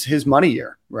is his money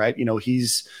year, right?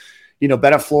 He's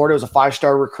been at Florida, was a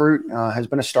 5-star recruit, has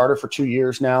been a starter for 2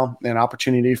 years now. An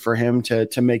opportunity for him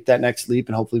to make that next leap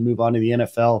and hopefully move on to the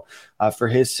NFL for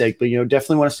his sake. But,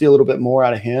 definitely want to see a little bit more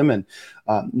out of him. And,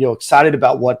 excited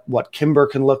about what Kimber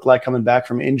can look like coming back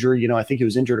from injury. I think he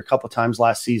was injured a couple of times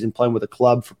last season, playing with a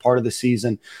club for part of the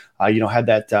season. Had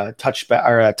that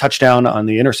touchdown on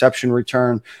the interception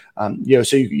return.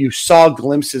 So you saw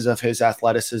glimpses of his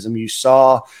athleticism. You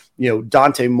saw,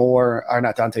 Dante Moore, or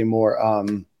not Dante Moore,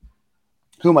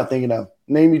 who am I thinking of?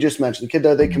 Name you just mentioned. The kid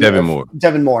that they committed.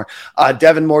 Devin Moore.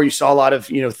 Devin Moore, you saw a lot of,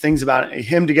 things about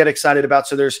him to get excited about.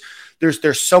 So there's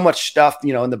so much stuff,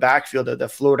 in the backfield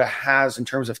that Florida has in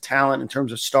terms of talent, in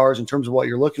terms of stars, in terms of what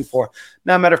you're looking for.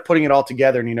 Now a matter of putting it all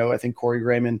together. And, I think Corey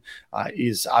Raymond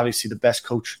is obviously the best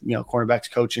coach, cornerbacks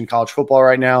coach in college football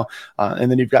right now. And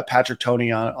then you've got Patrick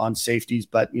Toney on safeties.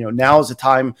 But, now is the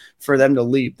time for them to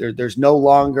leap. There's no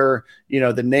longer,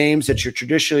 the names that you're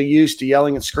traditionally used to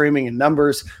yelling and screaming and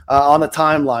numbers on the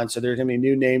timeline. So there's going to be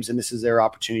new names, and this is their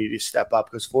opportunity to step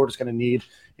up, because Florida's going to need,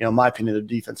 in my opinion, the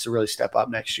defense to really step up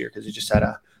next year, because it just had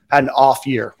an off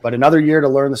year, but another year to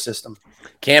learn the system.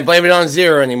 Can't blame it on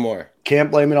zero anymore. Can't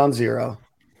blame it on zero.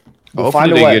 I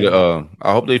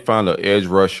hope they find an edge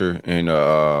rusher and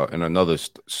another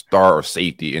star or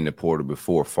safety in the portal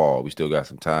before fall. We still got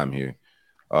some time here,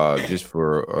 just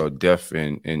for depth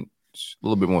and a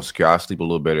little bit more secure. I sleep a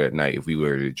little better at night if we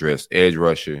were to address edge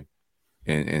rusher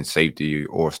in safety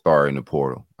or star in the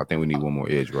portal. I think we need one more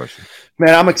edge rusher.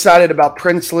 Man, I'm excited about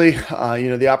Princely.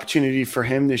 The opportunity for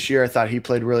him this year. I thought he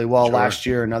played really well last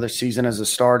year. Another season as a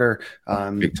starter.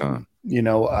 Big time.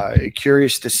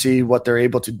 Curious to see what they're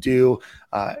able to do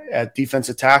at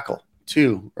defensive tackle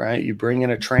too, right? You bring in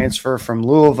a transfer from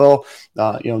Louisville.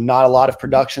 Not a lot of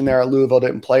production there at Louisville.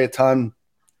 Didn't play a ton.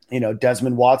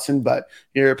 Desmond Watson, but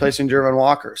you're replacing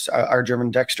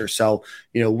German Dexter. So,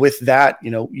 with that,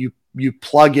 you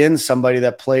plug in somebody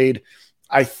that played,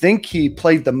 I think he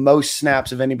played the most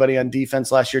snaps of anybody on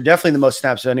defense last year, definitely the most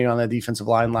snaps of anyone on the defensive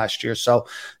line last year. So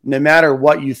no matter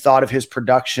what you thought of his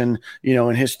production,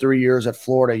 in his 3 years at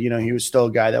Florida, he was still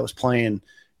a guy that was playing,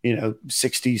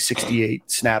 60,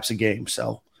 68 snaps a game.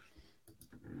 So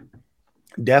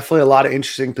definitely a lot of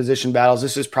interesting position battles.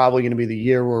 This is probably going to be the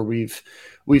year where we've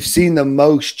seen the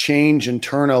most change and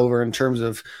turnover in terms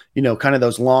of, kind of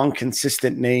those long,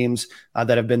 consistent names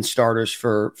that have been starters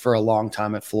for a long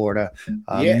time at Florida.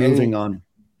 Moving on.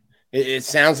 It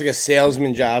sounds like a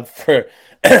salesman job for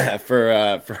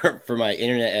my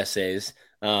internet essays.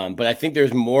 But I think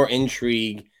there's more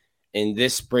intrigue in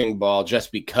this spring ball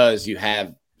just because you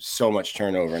have so much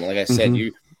turnover. And like I said,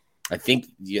 you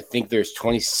think there's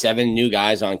 27 new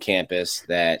guys on campus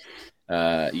that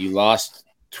you lost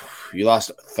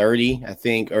 30, I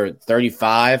think, or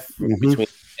 35 between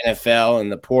NFL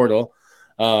and the portal.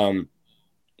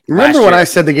 Remember when I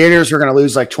said the Gators were going to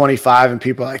lose like 25 and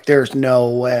people were like, there's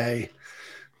no way.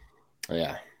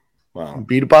 Yeah. Well,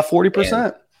 beat it by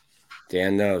 40%.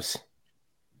 Dan knows.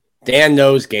 Dan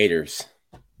knows Gators.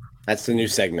 That's the new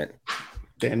segment.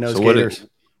 Dan knows Gators.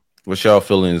 What's y'all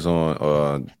feelings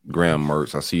on Graham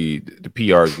Mertz? I see the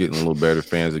PR is getting a little better.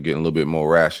 Fans are getting a little bit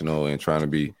more rational and trying to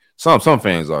be some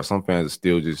fans are. Some fans are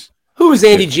still just. Who was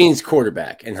Andy Jean's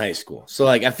quarterback in high school? So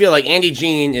I feel like Andy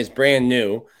Jean is brand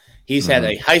new. He's had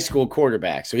a high school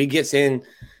quarterback, so he gets in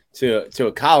to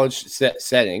a college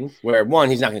setting where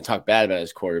he's not going to talk bad about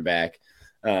his quarterback,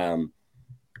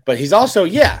 but he's also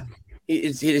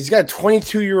he's got a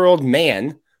 22-year-old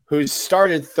man who's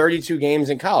started 32 games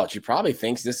in college. He probably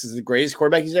thinks this is the greatest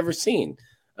quarterback he's ever seen.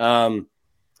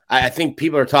 I think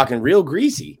people are talking real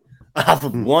greasy off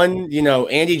of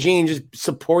Andy Jean just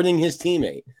supporting his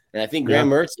teammate. And I think Graham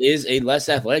Mertz is a less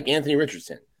athletic Anthony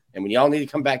Richardson. And we all need to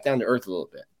come back down to earth a little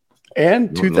bit.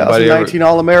 And 2019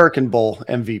 All-American Bowl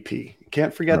MVP.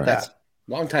 Can't forget that.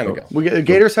 Long time ago. The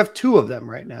Gators have 2 of them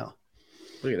right now.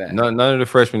 Look at that. None of the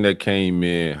freshmen that came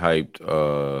in hyped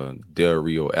Del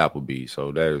Rio Appleby.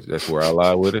 So that's where I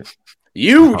lie with it.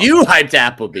 You hyped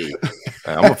Appleby.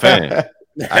 I'm a fan.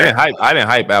 I didn't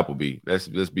hype Appleby. Let's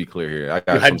be clear here. I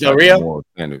got hyped Del Rio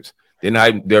standards. Didn't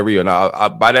hype Del Rio. Now,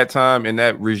 by that time in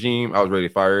that regime, I was ready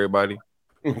to fire everybody.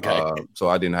 Okay. So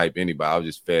I didn't hype anybody. I was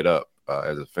just fed up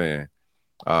as a fan.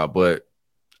 But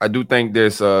I do think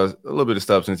there's a little bit of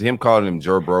substance. Him calling him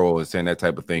Joe Burrow and saying that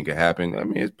type of thing could happen. I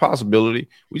mean, it's a possibility.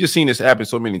 We just seen this happen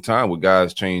so many times with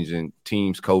guys changing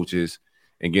teams, coaches,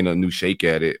 and getting a new shake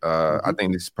at it. I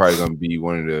think this is probably going to be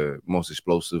one of the most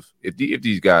explosive. If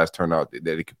these guys turn out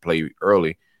that it could play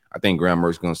early, I think Graham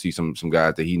Mertz is going to see some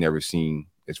guys that he never seen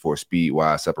as far as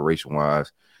speed-wise,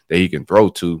 separation-wise, that he can throw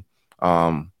to.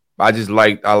 I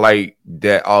like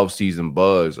that off-season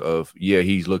buzz of,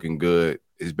 he's looking good.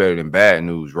 It's better than bad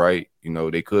news, right?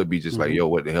 They could be just like, yo,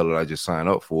 what the hell did I just sign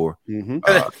up for?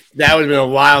 That would have been a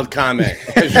wild comment.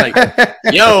 It's like,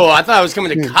 yo, I thought I was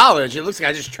coming to college. It looks like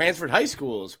I just transferred high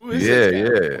schools. Who is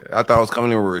this guy? I thought I was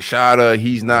coming in with Rashada.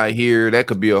 He's not here. That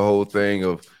could be a whole thing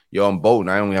of, yo, I'm bolting.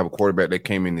 I only have a quarterback that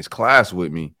came in this class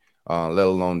with me, let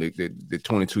alone the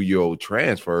 22-year-old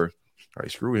transfer. All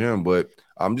right, screw him. But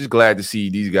I'm just glad to see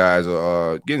these guys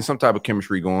are getting some type of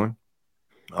chemistry going.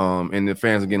 And the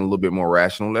fans are getting a little bit more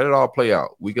rational. Let it all play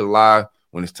out. We can lie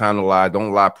when it's time to lie.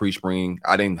 Don't lie pre-spring.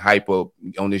 I didn't hype up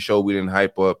on this show. We didn't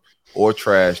hype up or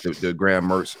trash the Graham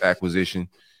Mertz acquisition,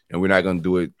 and we're not going to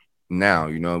do it now.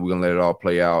 We're going to let it all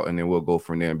play out, and then we'll go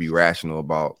from there and be rational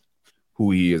about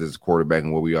who he is as a quarterback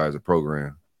and where we are as a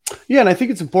program. Yeah, and I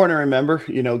think it's important to remember,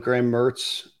 Graham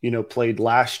Mertz, played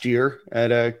last year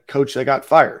at a coach that got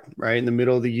fired right in the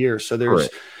middle of the year. So there's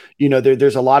 –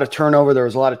 there's a lot of turnover. There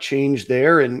was a lot of change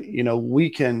there. And,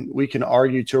 we can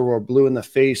argue till we're blue in the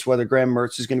face whether Graham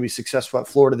Mertz is going to be successful at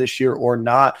Florida this year or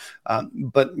not.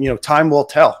 But time will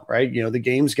tell, right? The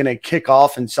game's going to kick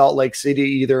off in Salt Lake City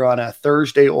either on a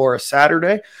Thursday or a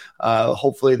Saturday.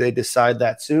 Hopefully they decide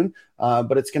that soon.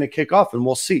 But it's going to kick off and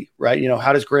we'll see, right?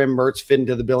 How does Graham Mertz fit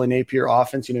into the Billy Napier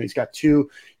offense? He's got 2,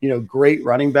 great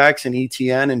running backs in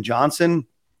ETN and Johnson.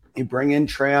 You bring in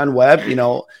Trayon Webb,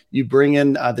 you bring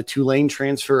in the Tulane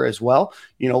transfer as well.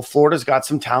 Florida's got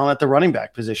some talent at the running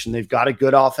back position. They've got a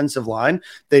good offensive line.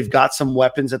 They've got some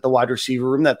weapons at the wide receiver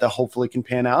room that they hopefully can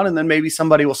pan out. And then maybe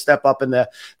somebody will step up in the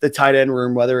tight end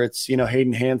room, whether it's,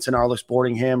 Hayden Hansen, Arliss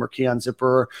Boardingham, or Keon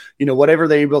Zipper, whatever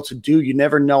they're able to do. You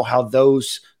never know how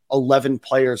those 11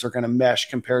 players are going to mesh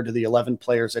compared to the 11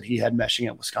 players that he had meshing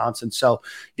at Wisconsin. So,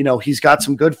 he's got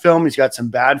some good film. He's got some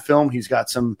bad film. He's got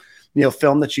some,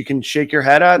 film that you can shake your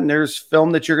head at. And there's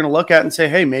film that you're going to look at and say,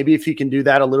 hey, maybe if he can do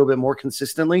that a little bit more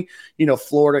consistently,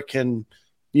 Florida can,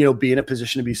 be in a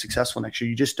position to be successful next year.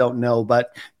 You just don't know.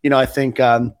 But, I think,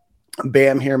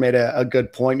 Bam here made a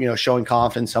good point, showing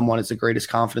confidence. Someone is the greatest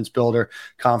confidence builder.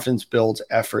 Confidence builds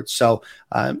effort. So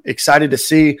excited to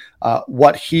see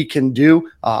what he can do.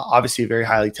 Obviously a very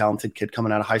highly talented kid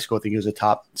coming out of high school. I think he was a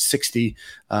top 60,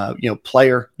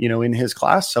 player, in his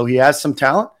class. So he has some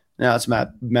talent. Now it's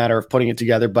a matter of putting it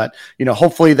together, but,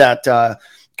 hopefully that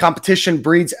competition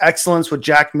breeds excellence with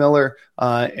Jack Miller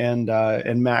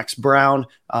and Max Brown.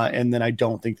 And then I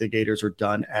don't think the Gators are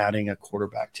done adding a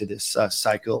quarterback to this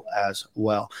cycle as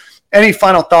well. Any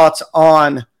final thoughts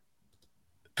on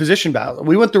position battle?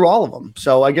 We went through all of them.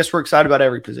 So I guess we're excited about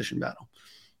every position battle.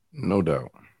 No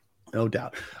doubt. No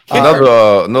doubt.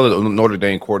 Another Notre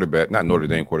Dame quarterback, not Notre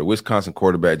Dame quarterback, Wisconsin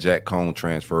quarterback Jack Coan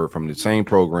transferred from the same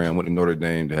program with Notre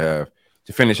Dame to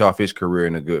finish off his career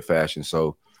in a good fashion.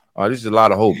 So this is a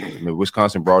lot of hope.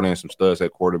 Wisconsin brought in some studs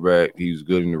at quarterback. He was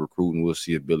good in the recruiting. We'll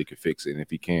see if Billy can fix it. And if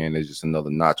he can, there's just another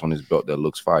notch on his belt that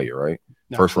looks fire, right?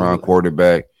 First round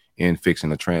quarterback and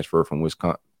fixing a transfer from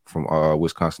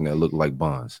Wisconsin that looked like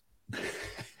Bonds.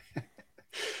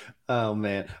 Oh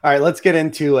man. All right, let's get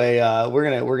into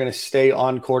we're gonna stay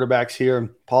on quarterbacks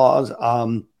here. Pause.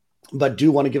 But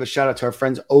do want to give a shout out to our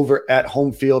friends over at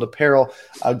Home Field Apparel.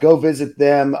 Go visit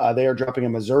them. They are dropping a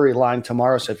Missouri line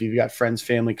tomorrow. So if you've got friends,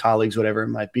 family, colleagues, whatever it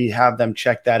might be, have them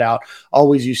check that out.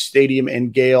 Always use Stadium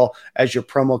and Gale as your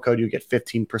promo code. You get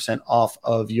 15% off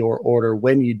of your order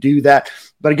when you do that.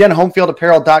 But again,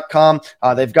 homefieldapparel.com.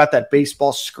 They've got that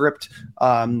baseball script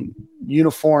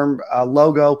uniform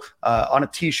logo on a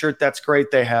t-shirt. That's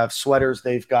great. They have sweaters.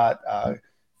 They've got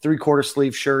 3/4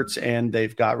 sleeve shirts, and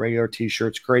they've got regular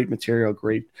t-shirts. Great material,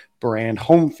 great brand.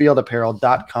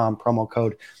 Homefieldapparel.com, promo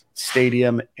code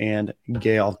Stadium and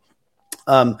Gale.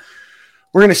 We're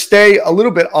going to stay a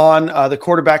little bit on the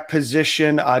quarterback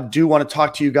position. I do want to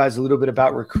talk to you guys a little bit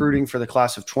about recruiting for the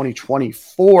class of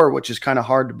 2024, which is kind of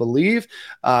hard to believe.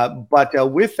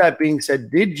 But with that being said,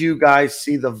 did you guys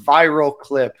see the viral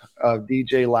clip of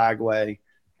DJ Lagway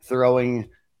throwing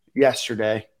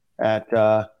yesterday at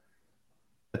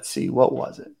let's see, what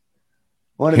was it?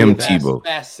 Him Tebow.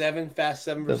 Fast seven.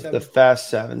 The Fast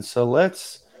Seven. So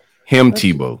let's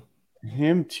Tebow.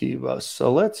 Him Tebow.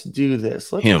 So let's do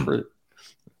this.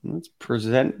 Let's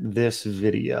present this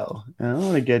video. And I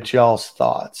want to get y'all's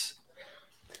thoughts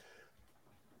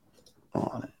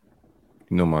on it.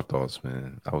 You know my thoughts,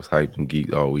 man. I was hyped and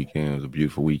geeked all weekend. It was a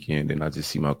beautiful weekend. And I just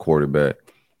see my quarterback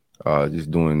just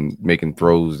making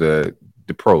throws that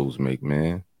the pros make,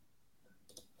 man.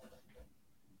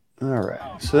 All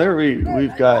right. So there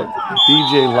we've got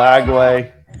DJ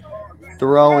Lagway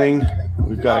throwing.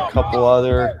 We've got a couple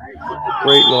other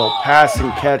great little passing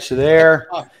catch there.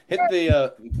 Hit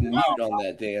the mute on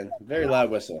that, Dan. Very loud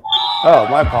whistle. Oh,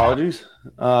 my apologies.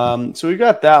 So we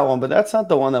got that one, but that's not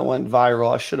the one that went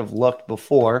viral. I should have looked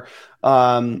before.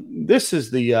 This is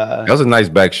the that was a nice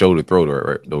back shoulder throw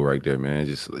right there, man.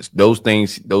 Just those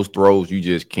things, those throws you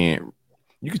just can't.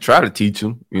 You could try to teach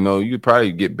them, you could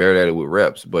probably get better at it with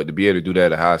reps, but to be able to do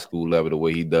that at a high school level, the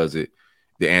way he does it,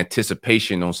 the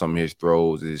anticipation on some of his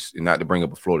throws is, not to bring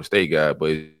up a Florida State guy,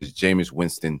 but it's Jameis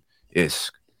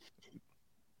Winston-esque.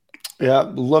 Yeah,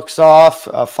 looks off,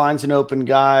 finds an open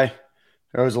guy.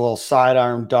 There was a little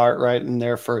sidearm dart right in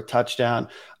there for a touchdown.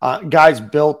 Guy's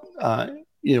built,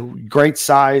 great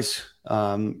size.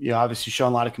 Obviously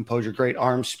showing a lot of composure, great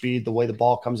arm speed. The way the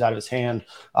ball comes out of his hand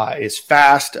is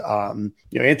fast.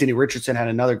 Anthony Richardson had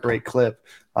another great clip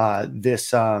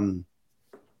this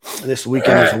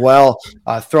weekend as well,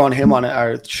 showing him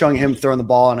throwing the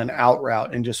ball on an out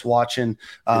route, and just watching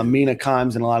Mina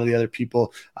Kimes and a lot of the other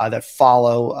people that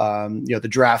follow the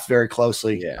draft very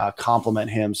closely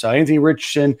compliment him. So Anthony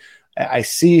Richardson, I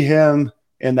see him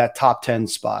in that top 10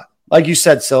 spot, like you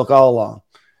said, Silk, all along.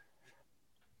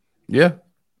 Yeah,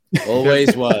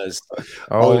 always was.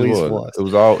 Always was. It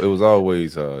was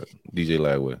always DJ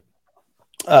Lagway.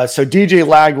 So DJ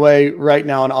Lagway right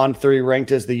now in On3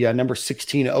 ranked as the number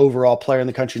 16 overall player in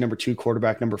the country, number 2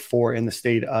 quarterback, number 4 in the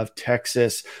state of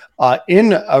Texas. In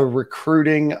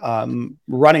recruiting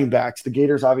running backs, the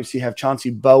Gators obviously have Chauncey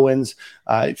Bowens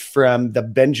from the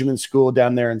Benjamin School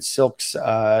down there in Silks,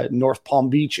 North Palm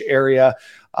Beach area.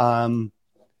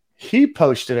 He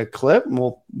posted a clip,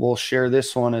 and we'll share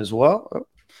this one as well.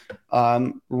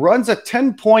 Runs a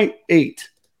 10.8.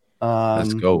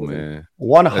 Let's go, man.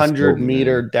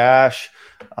 100-meter dash.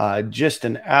 Just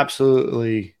an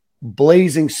absolutely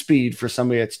blazing speed for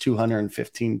somebody that's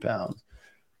 215 pounds.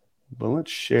 But let's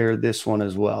share this one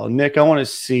as well. Nick, I want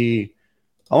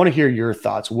to hear your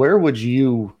thoughts. Where would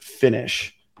you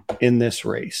finish in this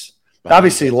race?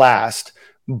 Obviously last,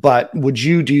 but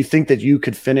do you think that you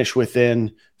could finish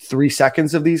within 3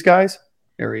 seconds of these guys?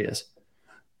 There he is.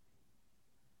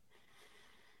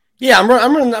 Yeah, I'm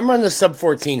running the sub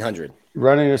 1400.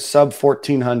 Running a sub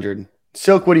 1400.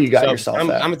 Silk, what do you got yourself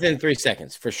at? I'm within 3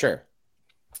 seconds for sure.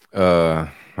 I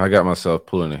got myself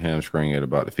pulling a hamstring at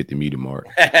about the 50-meter mark.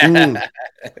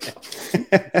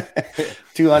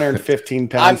 215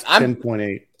 pounds,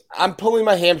 10.8. I'm pulling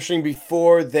my hamstring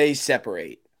before they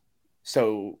separate.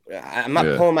 So I'm not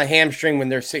pulling my hamstring when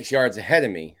they're 6 yards ahead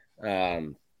of me.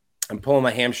 I'm pulling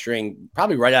my hamstring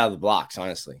probably right out of the blocks,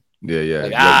 honestly. Yeah.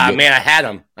 Man, I had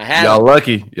him. Y'all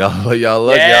lucky. Y'all lucky.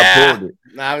 Yeah. I pulled it.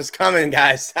 I was coming,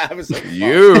 guys. I was like,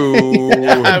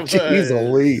 Jeez,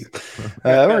 elite.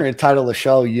 We're going to title the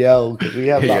show "Yo" because we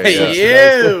have about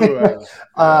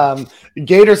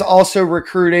Gators also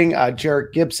recruiting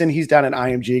Jarrett Gibson. He's down at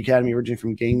IMG Academy, originally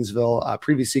from Gainesville.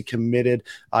 Previously committed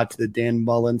to the Dan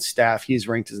Mullen staff. He's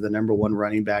ranked as the number 1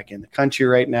 running back in the country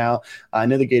right now. I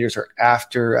know the Gators are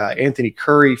after Anthony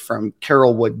Curry from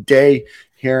Carrollwood Day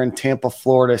here in Tampa,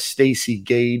 Florida. Stacy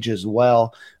Gage as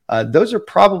well. Those are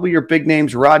probably your big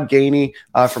names. Rod Gainey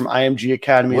from IMG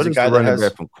Academy. What is the running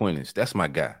back from Quinnis? That's my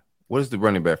guy. What is the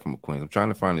running back from Quinnis? I'm trying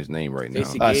to find his name right now.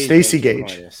 Stacy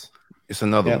Gage. It's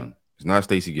another one. It's not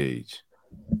Stacy Gage.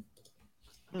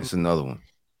 It's another one.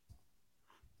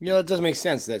 It does make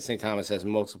sense that St. Thomas has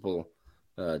multiple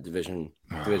Division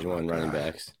 1 running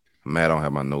backs. Matt, I don't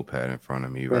have my notepad in front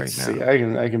of me right now. See.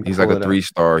 I can. He's like a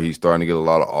 3-star. He's starting to get a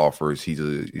lot of offers. He's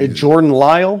Jordan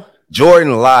Lyle.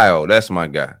 Jordan Lyle. That's my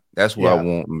guy. That's what I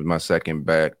want with my second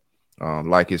back.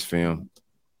 Like his film,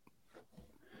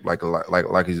 like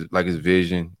his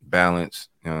vision, balance.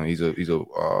 He's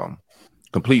a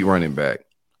complete running back.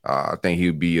 I think he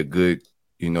would be a good,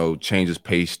 change his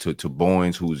pace to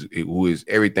Bowens, who is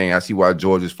everything. I see why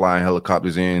Georgia's flying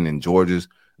helicopters in, and Bama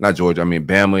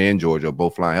and Georgia are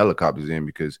both flying helicopters in,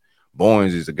 because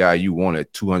Bowens is a guy you want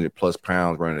at 200 plus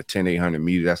pounds running a 10-800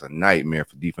 meter. That's a nightmare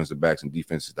for defensive backs and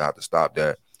defenses to have to stop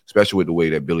that, especially with the way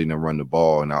that Billy and them run the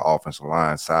ball and our offensive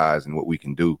line size and what we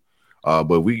can do.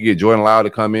 But if we can get Jordan Lyle to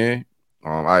come in,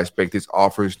 I expect his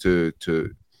offers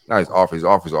not his offers. His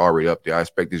offers are already up there. I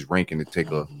expect his ranking to take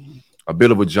a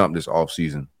bit of a jump this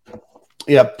offseason.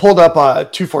 Yeah, pulled up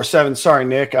 247. Sorry,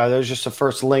 Nick. There's just the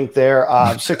first link there.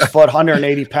 6 foot,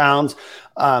 180 pounds.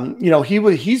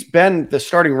 He's been the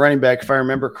starting running back, if I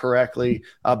remember correctly,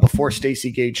 before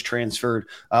Stacy Gage transferred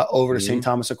over to St.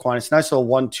 Thomas Aquinas. Nice little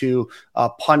 1-2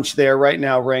 punch there. Right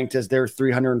now ranked as their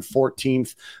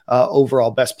 314th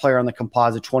overall best player on the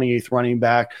composite, 28th running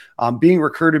back. Being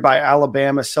recruited by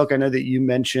Alabama. Silk, I know that you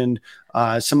mentioned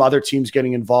some other teams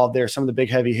getting involved there, some of the big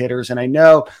heavy hitters. And I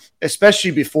know,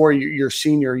 especially before your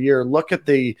senior year, look at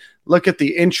the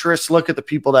interest, look at the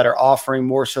people that are offering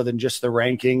more so than just the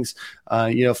rankings.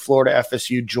 Florida,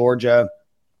 FSU, Georgia,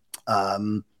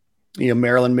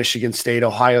 Maryland, Michigan State,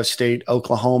 Ohio State,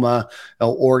 Oklahoma,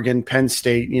 Oregon, Penn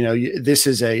State. This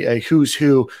is a who's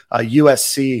who.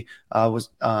 USC was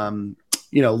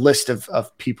list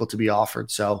of people to be offered.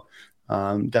 So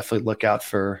definitely look out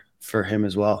for him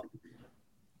as well.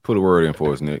 Put a word in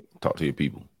for us, Nick. Talk to your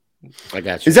people. I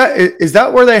got you. Is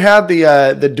that where they had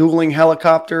the dueling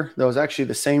helicopter? That was actually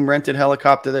the same rented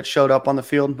helicopter that showed up on the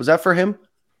field. Was that for him?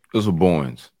 It was for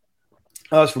Bowens.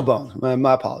 Oh, it's for Bowens.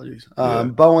 My apologies.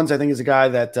 Bowens, I think, is a guy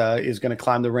that is going to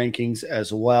climb the rankings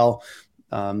as well.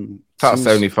 Top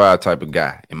 75 type of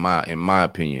guy, in my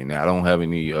opinion. Now, I don't have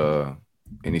any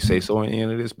say so in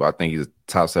any of this, but I think he's a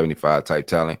top 75 type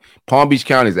talent. Palm Beach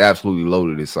County is absolutely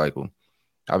loaded this cycle.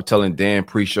 I was telling Dan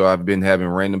pre-show I've been having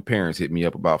random parents hit me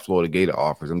up about Florida Gator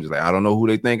offers. I'm just like, I don't know who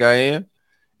they think I am,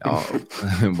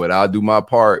 but I'll do my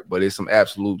part. But it's some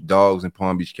absolute dogs in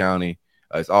Palm Beach County.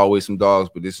 It's always some dogs,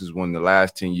 but this is one of the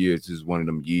last 10 years. This is one of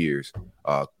them years.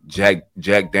 Jack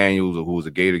Daniels, who was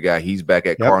a Gator guy, he's back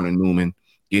at Cardinal Newman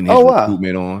getting his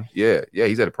recruitment on. Yeah,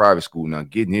 he's at a private school now,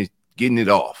 getting it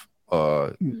off.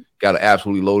 got an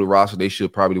absolutely loaded roster. They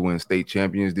should probably win state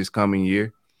champions this coming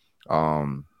year.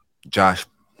 Josh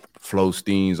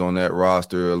Flostein's on that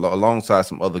roster alongside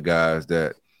some other guys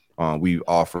that we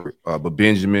offered. But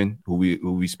Benjamin, who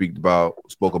we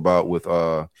spoke about with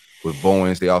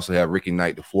Bowens, they also have Ricky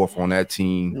Knight the fourth on that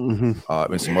team,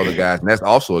 and some other guys. And that's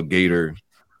also a Gator.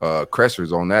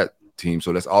 Cresser's on that team,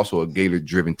 so that's also a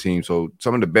Gator-driven team. So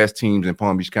some of the best teams in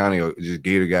Palm Beach County are just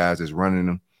Gator guys that's running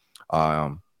them.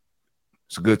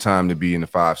 It's a good time to be in the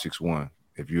 5-6-1.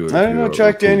 I didn't know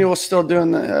Jack Daniel was still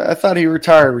doing that. I thought he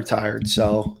retired.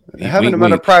 So having him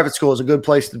at a private school is a good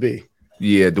place to be.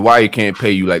 Yeah, Dwyer can't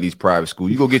pay you like these private schools.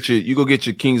 You go get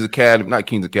your Kings Academy, not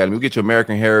Kings Academy. You get your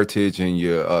American Heritage and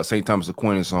your St. Thomas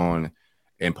Aquinas on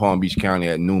in Palm Beach County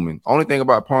at Newman. Only thing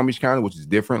about Palm Beach County, which is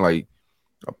different,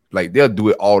 like they'll do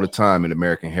it all the time in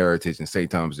American Heritage and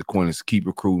St. Thomas Aquinas, keep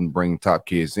recruiting, bring top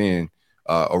kids in.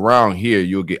 Around here,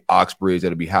 you'll get Oxbridge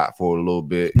that'll be hot for a little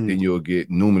bit. Then you'll get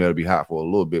Newman that'll be hot for a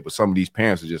little bit. But some of these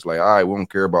parents are just like, all right, we don't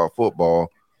care about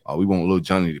football. We want little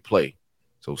Johnny to play.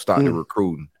 So start the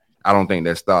recruiting. I don't think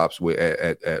that stops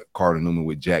at Carter Newman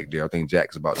with Jack there. I think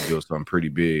Jack's about to build something pretty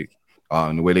big.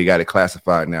 And the way they got it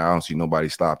classified now, I don't see nobody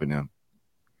stopping them.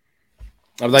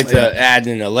 I'd like to add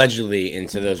an allegedly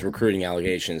into those recruiting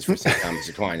allegations for St. Thomas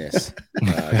Aquinas.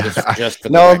 Just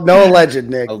no alleged,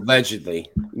 Nick. Allegedly.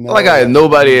 No, I had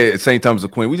nobody at St. Thomas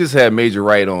Aquinas. We just had Major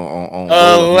Wright on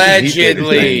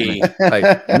allegedly.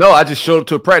 I just showed up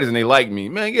to a practice and they liked me.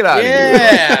 Man, get out of here.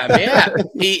 Yeah.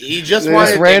 He just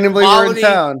wanted randomly were in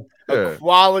town. A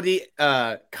quality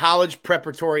college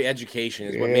preparatory education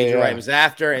is what Major Wright was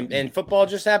after, and football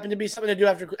just happened to be something to do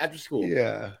after school.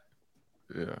 Yeah.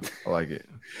 Yeah, I like it.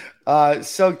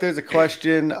 Silk, there's a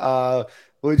question.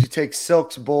 Would you take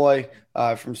Silk's boy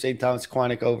from St. Thomas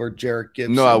Aquinas over Jarrett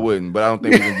Gibson? No, I wouldn't, but I don't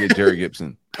think we can get Jarrett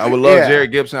Gibson. I would love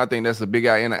Jarrett Gibson. I think that's a big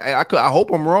guy. And I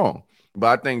hope I'm wrong,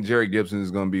 but I think Jarrett Gibson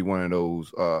is going to be one of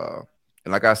those.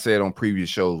 And like I said on previous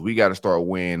shows, we got to start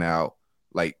weighing out,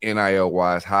 like,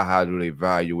 NIL-wise, how high do they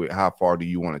value it? How far do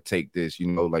you want to take this? You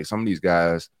know, like some of these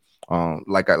guys,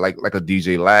 like a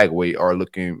DJ Lagway are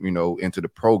looking, into the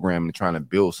program and trying to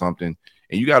build something.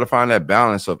 And you got to find that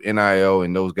balance of NIL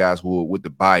and those guys who are with the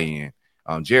buy-in.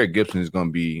 Jarrett Gibson is going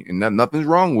to be, and nothing's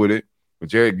wrong with it, but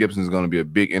Jarrett Gibson is going to be a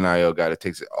big NIL guy that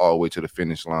takes it all the way to the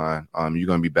finish line. You're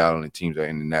going to be battling the teams that are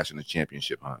in the national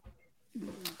championship hunt.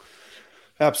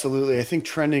 Absolutely. I think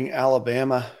trending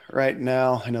Alabama right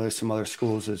now. I know there's some other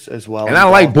schools as well. And I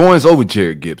like Bowens over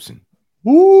Jarrett Gibson.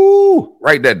 Woo!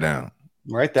 Write that down.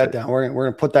 Write that down. We're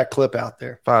gonna put that clip out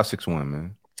there. 5-6-1,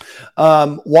 man.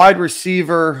 Wide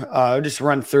receiver. Just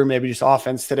run through maybe just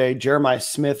offense today. Jeremiah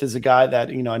Smith is a guy that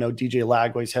I know DJ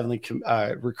Lagway is heavily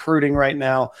recruiting right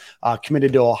now.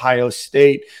 Committed to Ohio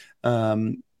State.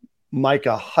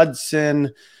 Micah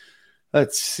Hudson.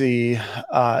 Let's see.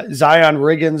 Zion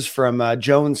Riggins from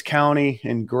Jones County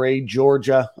in Gray,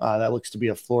 Georgia. That looks to be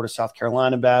a Florida-South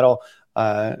Carolina battle.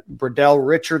 Bradell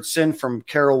Richardson from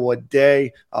Carrollwood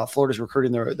Day. Florida's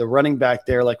recruiting the running back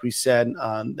there, like we said.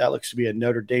 That looks to be a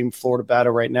Notre Dame Florida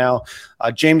battle right now.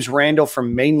 James Randall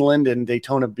from Mainland and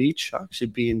Daytona Beach. I'll actually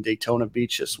be in Daytona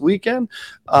Beach this weekend.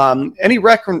 Any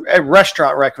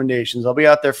restaurant recommendations? I'll be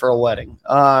out there for a wedding.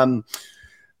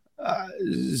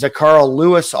 Zakara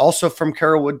Lewis, also from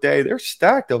Carrollwood Day. They're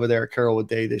stacked over there at Carrollwood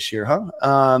Day this year, huh?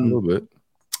 A little bit.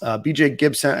 BJ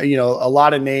Gibson, a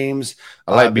lot of names.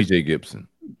 I like BJ Gibson.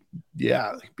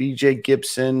 Yeah, BJ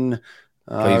Gibson.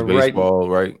 Plays baseball,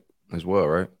 right? As well,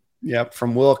 right? Yep,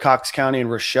 from Wilcox County in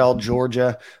Rochelle,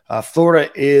 Georgia.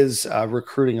 Florida is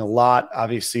recruiting a lot,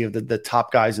 obviously, of the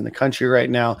top guys in the country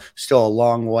right now. Still a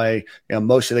long way.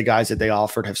 Most of the guys that they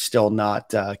offered have still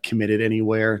not committed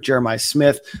anywhere. Jeremiah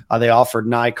Smith, they offered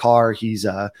Nikar. He's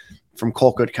from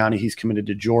Colquitt County. He's committed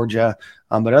to Georgia.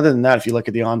 But other than that, if you look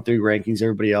at the on-3 rankings,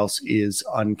 everybody else is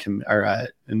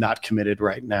not committed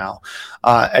right now.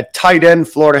 At tight end,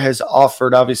 Florida has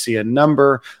offered, obviously, a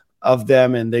number of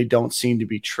them, and they don't seem to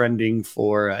be trending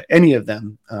for any of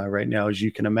them right now, as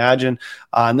you can imagine.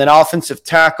 And then offensive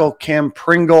tackle, Cam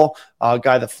Pringle, a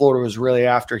guy that Florida was really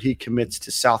after. He commits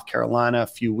to South Carolina a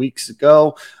few weeks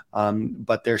ago.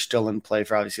 But they're still in play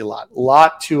for obviously a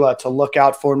lot to look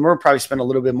out for. And we'll probably spend a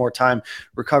little bit more time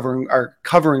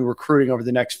covering recruiting over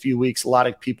the next few weeks. A lot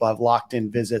of people have locked in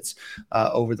visits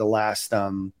over the last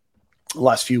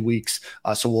few weeks.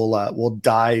 So we'll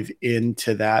dive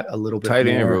into that a little bit tight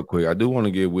more. End real quick. I do want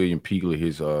to give William Peagley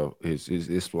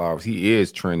his flowers. He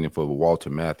is trending for Walter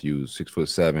Matthews,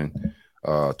 6'7",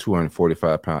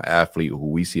 245-pound athlete who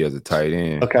we see as a tight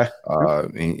end. Okay.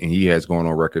 And he has gone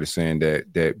on record as saying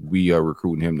that we are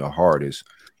recruiting him the hardest.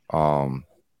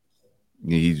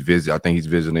 I think he's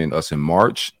visiting us in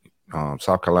March.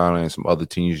 South Carolina and some other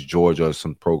teams, Georgia,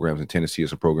 some programs, and Tennessee,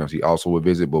 some programs he also will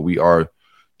visit. But we are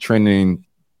trending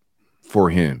for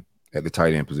him at the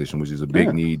tight end position, which is a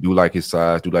big need. Do like his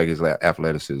size, do like his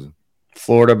athleticism.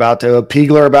 Florida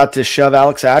Peagler about to shove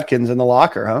Alex Atkins in the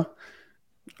locker, huh?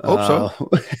 Hope so.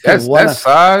 That's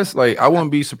size. Like, I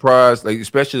wouldn't be surprised, like,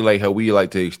 especially like how we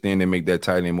like to extend and make that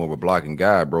tight end more of a blocking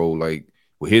guy, bro. Like,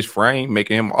 with his frame,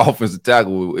 making him offensive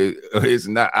tackle, it's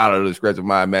not out of the stretch of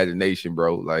my imagination,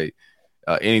 bro. Like,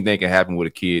 anything can happen with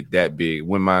a kid that big.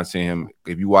 Wouldn't mind seeing him.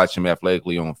 If you watch him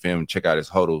athletically on film, check out his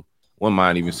huddle. Wouldn't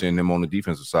mind even seeing him on the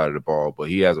defensive side of the ball. But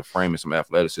he has a frame and some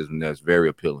athleticism that's very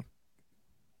appealing.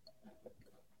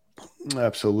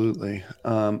 Absolutely.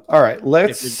 All right,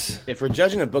 let's. If we're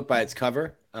judging a book by its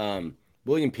cover,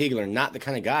 William Peagler, not the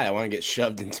kind of guy I want to get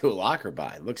shoved into a locker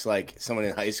by. Looks like someone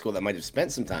in high school that might have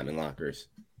spent some time in lockers.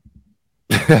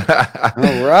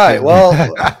 All right.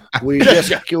 Well, we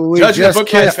just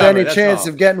kissed any chance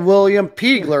of getting William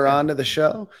Peagler onto the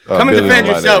show. Come and defend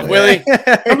yourself, Willie.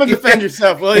 Come and defend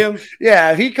yourself, William.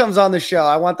 Yeah, if he comes on the show,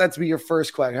 I want that to be your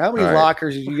first question. How many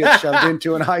lockers did you get shoved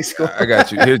into in high school? I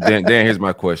got you. Here's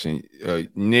my question.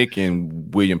 Nick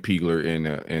and William Peagler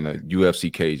in a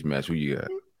UFC cage match. Who you got?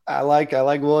 I like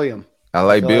William. I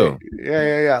like Bill.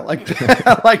 Yeah. I like Bill.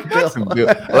 I like Bill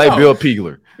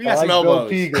Peagler. We got some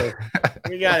elbows. We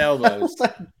got elbows.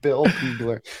 Bill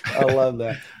Peagler. I love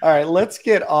that. All right, let's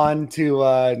get on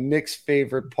to Nick's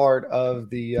favorite part of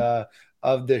the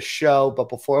show. But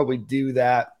before we do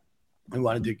that, we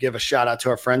wanted to give a shout out to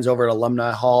our friends over at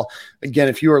Alumni Hall. Again,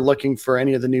 if you are looking for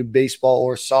any of the new baseball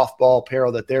or softball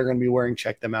apparel that they're going to be wearing,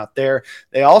 check them out there.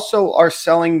 They also are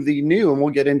selling the new, and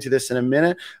we'll get into this in a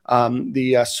minute,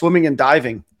 the swimming and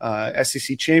diving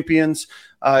SEC champions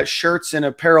shirts and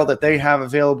apparel that they have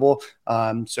available.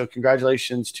 So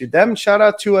congratulations to them. Shout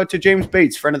out to James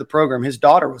Bates, friend of the program. His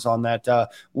daughter was on that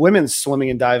women's swimming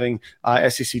and diving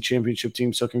SEC championship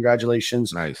team. So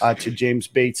congratulations to James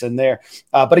Bates in there.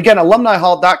 But again,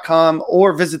 alumnihall.com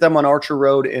or visit them on Archer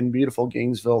Road in beautiful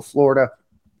Gainesville, Florida.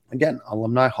 Again,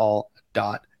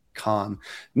 alumnihall.com.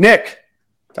 Nick,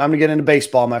 time to get into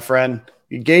baseball, my friend.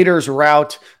 The Gators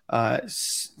rout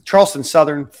Charleston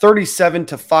Southern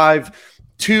 37-5.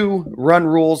 2 run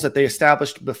rules that they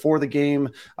established before the game,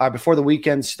 before the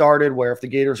weekend started, where if the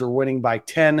Gators are winning by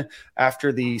 10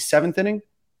 after the 7th inning.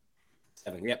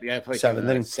 7. Yep. You got to play 7th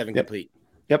inning. 7 complete.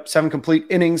 Yep. 7 complete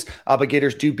innings. But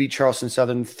Gators do beat Charleston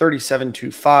Southern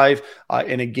 37-5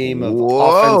 in a game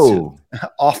of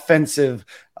offensive,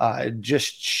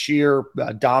 just sheer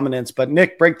dominance. But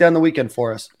Nick, break down the weekend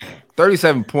for us.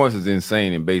 37 points is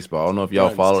insane in baseball. I don't know if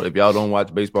y'all follow. If y'all don't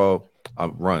watch baseball.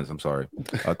 Runs, I'm sorry.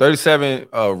 37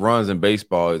 runs in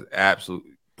baseball is absolute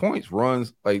points,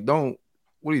 runs. Like, what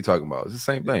are you talking about? It's the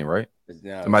same thing, right?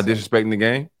 Am I disrespecting the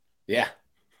game? Yeah.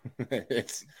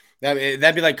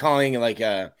 That'd be like calling like,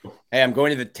 hey, I'm going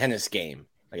to the tennis game.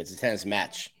 Like, it's a tennis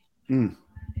match.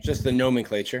 Just the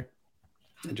nomenclature.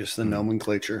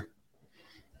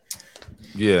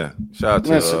 Yeah. Shout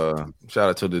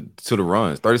out to the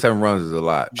runs. 37 runs is a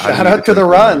lot. Shout out to the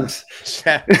runs.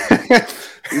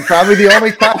 Probably the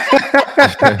only time.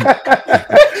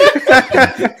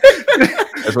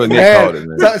 That's what Nick called it,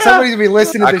 man. Somebody's gonna be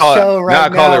listening to the show right now. I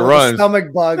call it runs.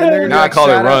 Stomach bug. And now I call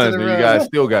it runs, man. You guys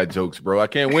still got jokes, bro. I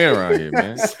can't win around here,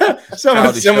 man.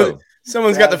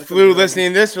 Someone's got the flu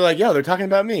listening to this. They're like, yo, they're talking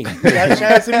about me. Shout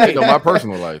out to me. My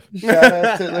personal life. Shout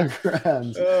out to the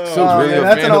runs.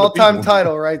 That's an all-time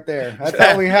title right there. I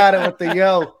thought we had it with the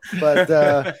yo. But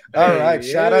all right,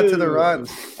 shout out to the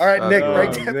runs. All right, Nick,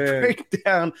 break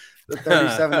down the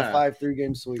 37-5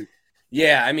 3-game sweep.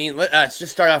 Yeah, I mean, let's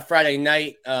just start off Friday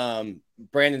night.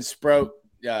 Brandon Sproat,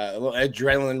 a little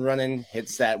adrenaline running,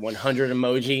 hits that 100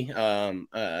 emoji,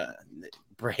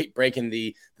 breaking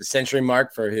the century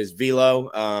mark for his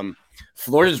velo.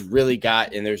 Florida's really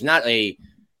got, and there's not the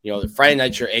Friday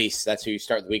night's your ace. That's who you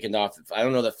start the weekend off. I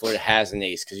don't know that Florida has an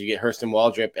ace because you get Hurston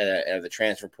Waldrop at the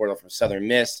transfer portal from Southern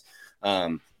Miss.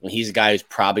 He's a guy who's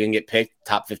probably going to get picked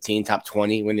top 15, top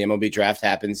 20 when the MLB draft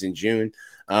happens in June.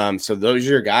 So those are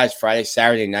your guys Friday,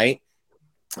 Saturday night.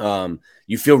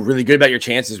 You feel really good about your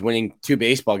chances winning 2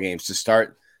 baseball games to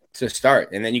start.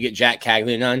 And then you get Jack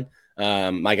Caglianone,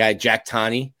 my guy, Jack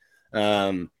Tani,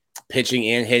 pitching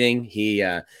and hitting. He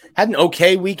had an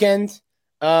okay weekend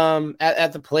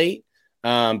at the plate.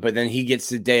 But then he gets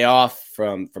the day off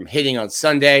from hitting on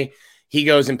Sunday. He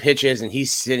goes and pitches and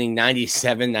he's sitting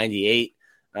 97, 98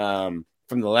 from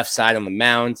the left side on the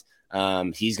mound.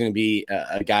 He's going to be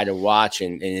a guy to watch,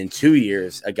 and in 2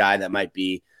 years, a guy that might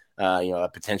be, a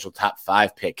potential top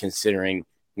 5 pick, considering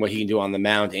what he can do on the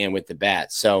mound and with the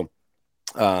bat. So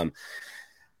Kevin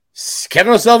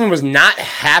O'Sullivan was not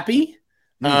happy.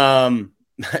 Kevin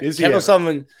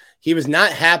O'Sullivan, he was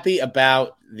not happy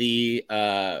about the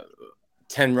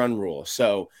 10-run rule.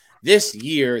 So this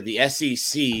year, the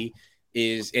SEC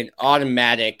is an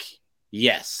automatic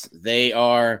yes. They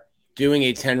are doing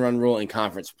a 10-run rule in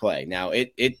conference play. Now,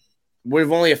 it would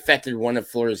have only affected one of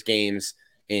Florida's games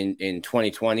in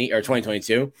 2020 or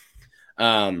 2022.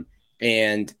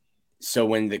 And so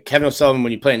when Kevin O'Sullivan,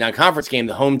 when you play a non-conference game,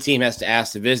 the home team has to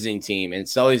ask the visiting team, and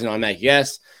Sully's an automatic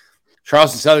yes.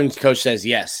 Charleston Southern's coach says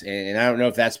yes, and I don't know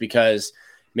if that's because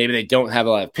maybe they don't have a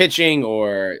lot of pitching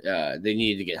or they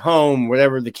needed to get home,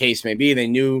 whatever the case may be. They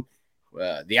knew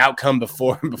the outcome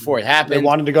before it happened. They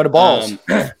wanted to go to balls.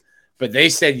 But they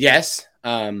said yes.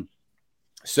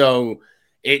 So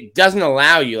it doesn't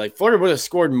allow you, like Florida would have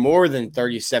scored more than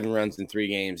 37 runs in 3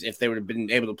 games if they would have been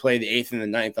able to play the 8th and the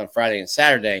 9th on Friday and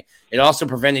Saturday. It also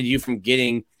prevented you from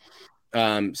getting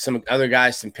some other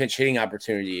guys some pinch hitting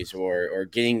opportunities or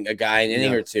getting a guy an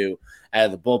inning or two out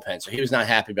of the bullpen. So he was not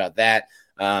happy about that.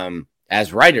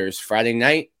 As writers, Friday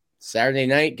night, Saturday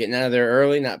night, getting out of there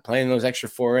early, not playing those extra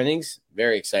 4 innings,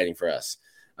 very exciting for us.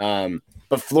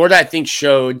 But Florida, I think,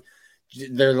 showed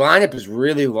their lineup is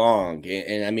really long.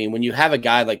 And I mean, when you have a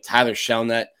guy like Tyler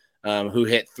Shelnut, who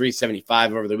hit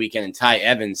 375 over the weekend, and Ty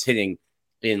Evans hitting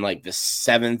in like the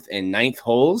 7th and 9th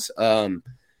holes,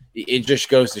 it just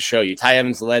goes to show you. Ty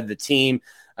Evans led the team.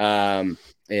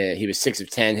 He was 6 of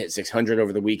 10, hit 600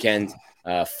 over the weekend,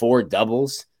 4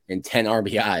 doubles and 10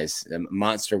 RBIs. A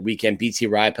monster weekend. BT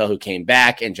Rypel, who came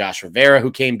back, and Josh Rivera,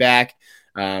 who came back.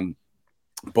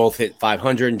 Both hit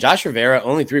 500. And Josh Rivera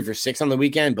only 3 for 6 on the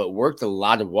weekend, but worked a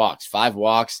lot of walks. 5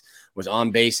 walks, was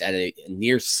on base at a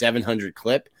near 700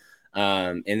 clip.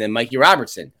 And then Mikey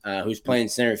Robertson, who's playing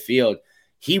center field,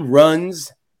 he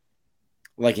runs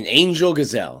like an angel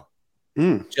gazelle.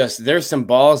 Just there's some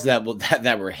balls that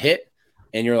were hit,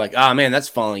 and you're like, oh man, that's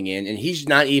falling in, and he's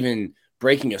not even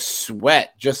breaking a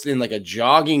sweat, just in like a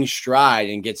jogging stride,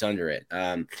 and gets under it.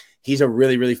 He's a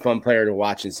really, really fun player to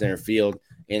watch in center field,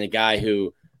 and a guy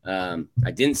who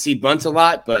I didn't see bunt a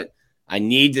lot, but I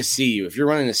need to see you. If you're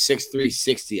running a 6.3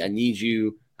 60, I need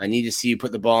to see you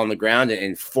put the ball on the ground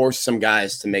and force some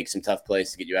guys to make some tough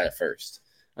plays to get you out at first.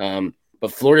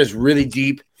 But Florida's really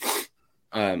deep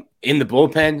in the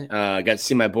bullpen. Got to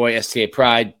see my boy STA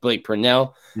Pride, Blake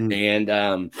Purnell, and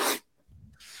I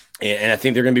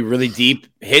think they're going to be really deep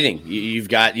hitting. You've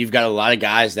got a lot of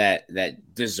guys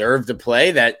that deserve to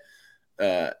play. That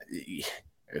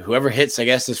whoever hits, I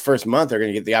guess, this first month are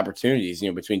going to get the opportunities.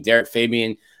 Between Derek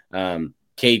Fabian,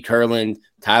 Cade Kurland,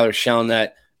 Tyler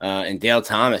Shelnut, and Dale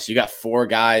Thomas, you got 4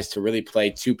 guys to really play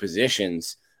 2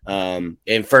 positions.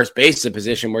 In first base is a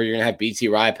position where you're going to have BT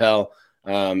Rypel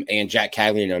and Jack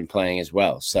Caglianone playing as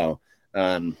well. So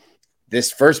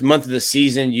this first month of the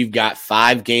season, you've got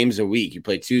 5 games a week. You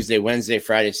play Tuesday, Wednesday,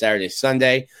 Friday, Saturday,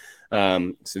 Sunday.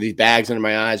 So these bags under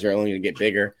my eyes are only going to get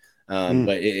bigger.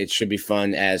 But it should be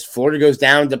fun as Florida goes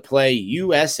down to play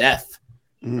USF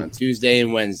on Tuesday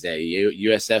and Wednesday.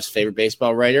 USF's favorite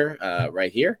baseball writer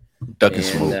right here. Duck and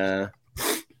smoke.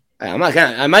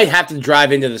 I might have to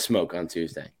drive into the smoke on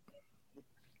Tuesday.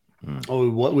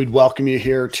 We'd welcome you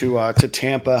here to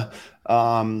Tampa.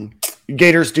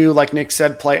 Gators do, like Nick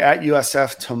said, play at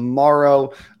USF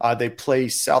tomorrow. They play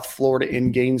South Florida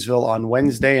in Gainesville on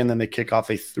Wednesday, and then they kick off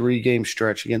a 3-game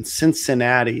stretch against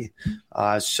Cincinnati.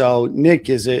 So, Nick,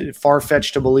 is it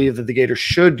far-fetched to believe that the Gators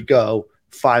should go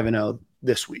 5-0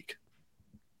 this week?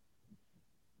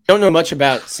 Don't know much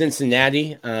about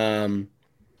Cincinnati. Other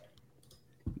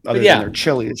than their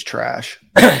chili is trash.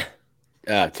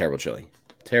 Terrible chili.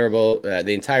 Terrible.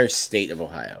 The entire state of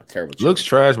Ohio. Terrible chili. Looks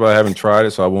trash, but I haven't tried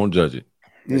it, so I won't judge it.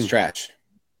 It's trash.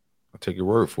 I'll take your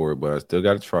word for it, but I still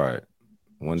got to try it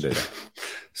one day.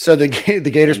 So the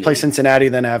Gators play Cincinnati,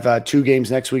 then have 2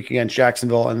 games next week against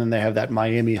Jacksonville, and then they have that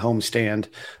Miami homestand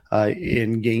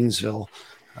in Gainesville.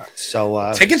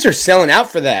 So tickets are selling out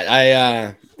for that.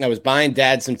 I was buying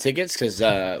Dad some tickets because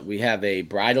we have a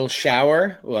bridal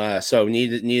shower, so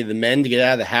needed the men to get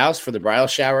out of the house for the bridal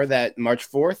shower that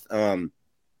March 4th.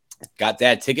 Got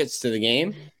Dad tickets to the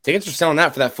game. Tickets are selling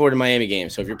out for that Florida Miami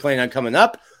game. So if you're planning on coming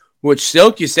up, which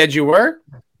Silk you said you were.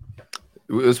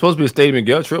 It was supposed to be a Stadium and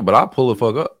Gale trip, but I'll pull the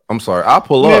fuck up. I'm sorry, I'll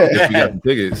pull up if you got the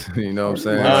tickets. You know what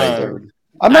I'm saying?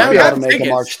 I might be able to make it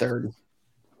March 3rd.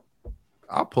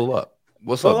 I'll pull up.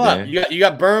 What's up, man? You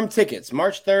got Berm tickets,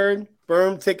 March 3rd.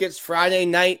 Berm tickets Friday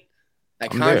night.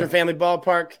 at I'm Condren there. Family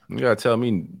Ballpark. You gotta tell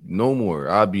me no more.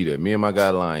 I'll be there. Me and my guy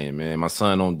Lion, man. My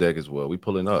son on deck as well. We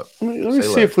pulling up. Let me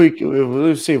see if we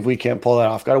can't pull that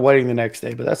off. Got a wedding the next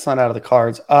day, but that's not out of the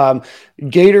cards.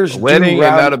 Gators Wedding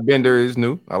and not a bender is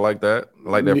new. I like that. I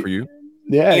like that for you.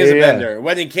 Yeah, He is a bender.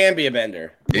 Wedding can be a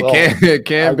bender. It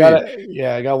can be.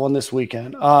 I got one this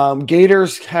weekend.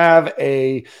 Gators have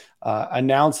a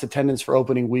announced attendance for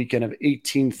opening weekend of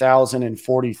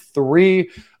 18,043.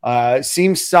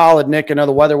 Seems solid, Nick. I know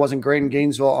the weather wasn't great in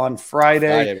Gainesville on Friday.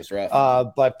 Friday was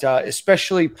rough. But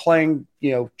especially playing,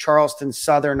 Charleston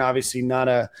Southern, obviously not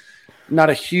a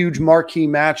huge marquee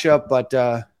matchup. But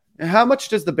how much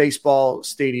does the baseball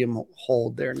stadium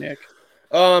hold there, Nick?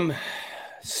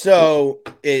 So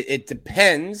it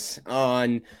depends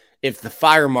on if the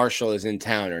fire marshal is in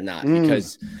town or not,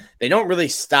 because they don't really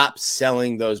stop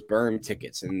selling those Berm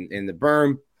tickets. And the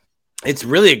Berm, it's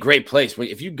really a great place.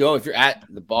 If you're at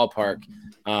the ballpark,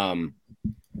 the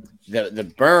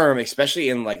Berm, especially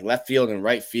in like left field and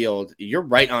right field, you're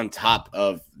right on top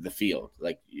of the field.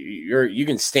 Like you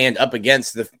can stand up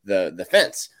against the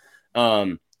fence.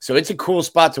 So it's a cool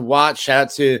spot to watch. Shout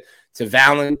out to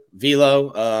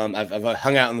Velo. I've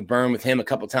hung out on the Berm with him a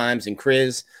couple times, and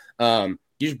Chris. You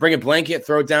just bring a blanket,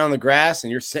 throw it down on the grass,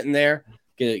 and you're sitting there,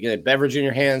 get a beverage in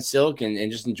your hand, Silk,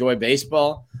 and just enjoy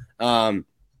baseball.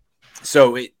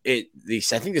 So I think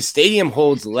the stadium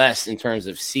holds less in terms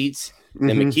of seats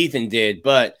than McKeithen did,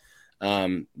 but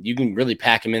you can really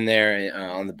pack them in there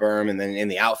on the Berm, and then in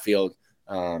the outfield.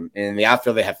 In the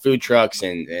outfield, they have food trucks,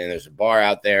 and there's a bar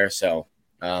out there. So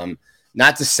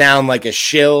not to sound like a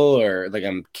shill or like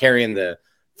I'm carrying the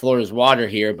Florida's water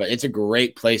here, but it's a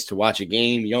great place to watch a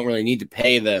game. You don't really need to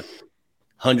pay the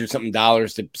 $100-something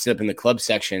to sit up in the club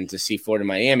section to see Florida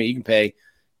Miami. You can pay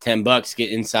 $10, get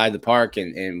inside the park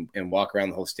and walk around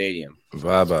the whole stadium.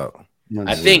 Vibe out.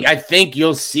 I think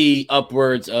you'll see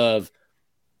upwards of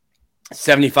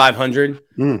 7,500,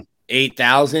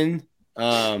 8,000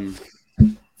 for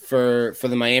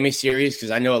the Miami series, because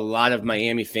I know a lot of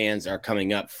Miami fans are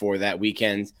coming up for that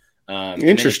weekend.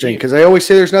 Interesting, because I always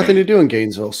say there's nothing to do in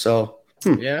Gainesville. So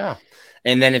yeah.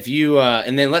 And then if you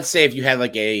and then let's say if you had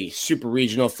like a super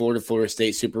regional, Florida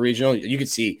State super regional, you could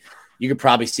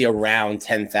probably see around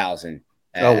 10,000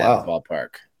 at the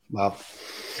ballpark. Wow.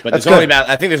 But there's only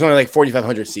like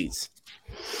 4,500 seats.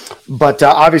 But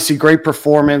obviously great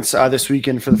performance this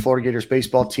weekend for the Florida Gators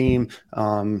baseball team.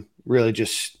 Really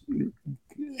just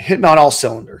hitting on all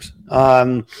cylinders.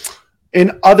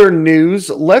 In other news,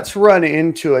 let's run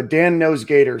into a Dan Knows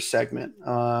Gators segment.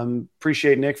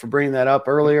 Appreciate Nick for bringing that up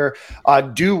earlier. I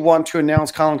do want to announce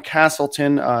Colin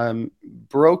Castleton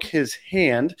broke his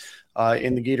hand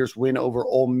in the Gators win over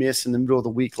Ole Miss in the middle of the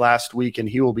week last week, and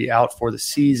he will be out for the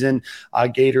season.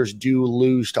 Gators do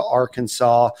lose to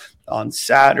Arkansas on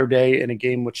Saturday in a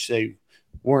game which they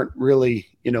weren't really,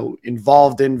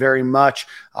 involved in very much.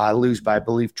 Lose by, I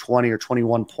believe, 20 or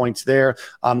 21 points there.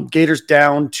 Gators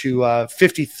down to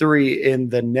 53 in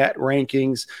the net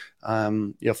rankings.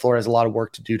 Florida has a lot of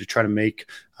work to do to try to make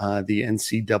the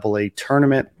NCAA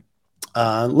tournament.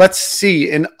 Let's see.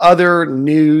 In other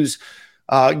news,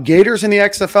 Gators in the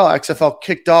XFL. XFL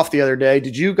kicked off the other day.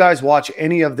 Did you guys watch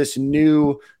any of this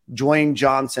new Dwayne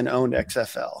Johnson-owned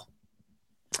XFL?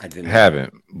 I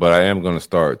haven't, but I am going to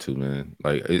start to, man.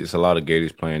 Like, it's a lot of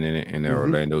Gators playing in it in their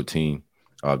Orlando team.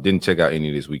 Didn't check out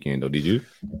any this weekend, though. Did you?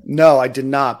 No, I did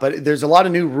not. But there's a lot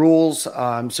of new rules,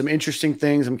 some interesting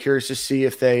things. I'm curious to see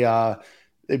if they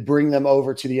bring them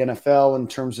over to the NFL in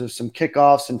terms of some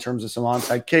kickoffs, in terms of some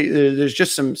onside kick. There's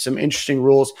just some interesting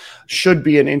rules. Should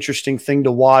be an interesting thing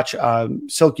to watch.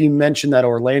 Silk, you mentioned that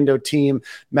Orlando team.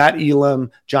 Matt Elam,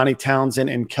 Johnny Townsend,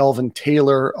 and Kelvin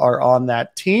Taylor are on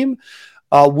that team.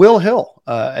 Will Hill,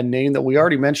 a name that we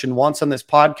already mentioned once on this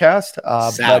podcast,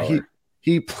 but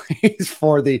he plays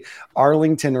for the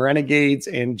Arlington Renegades,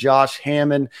 and Josh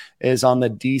Hammond is on the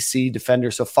DC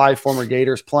Defender. So 5 former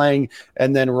Gators playing,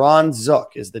 and then Ron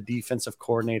Zook is the defensive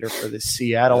coordinator for the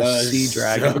Seattle Sea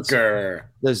Dragons. The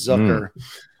Zooker.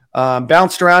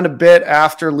 Bounced around a bit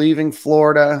after leaving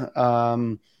Florida.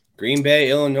 Green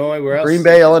Bay, Illinois, where else? Green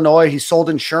Bay, Illinois. He sold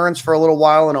insurance for a little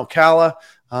while in Ocala.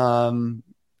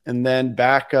 And then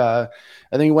back, I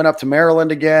think he went up to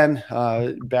Maryland again,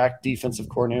 back defensive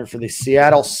coordinator for the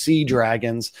Seattle Sea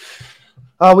Dragons.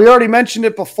 We already mentioned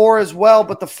it before as well,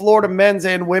 but the Florida men's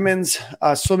and women's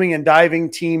swimming and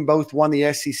diving team both won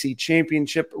the SEC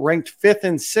championship, ranked 5th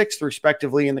and 6th,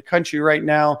 respectively, in the country right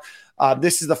now.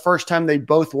 This is the first time they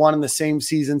both won in the same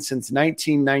season since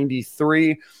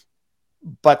 1993.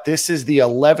 But this is the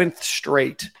 11th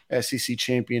straight SEC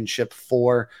championship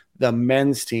for the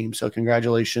men's team. So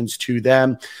congratulations to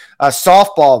them.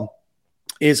 Softball,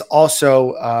 is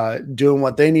also doing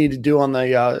what they need to do on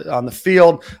the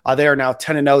field. They are now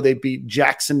 10-0. They beat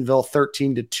Jacksonville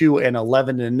 13-2 and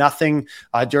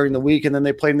 11-0 during the week, and then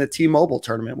they played in the T-Mobile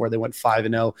tournament where they went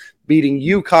 5-0, beating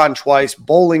UConn twice,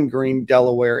 Bowling Green,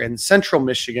 Delaware, and Central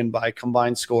Michigan by a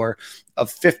combined score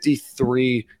of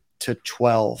 53-12.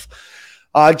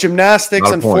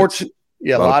 Gymnastics, unfortunately.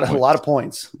 Yeah, a lot of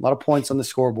points. A lot of points on the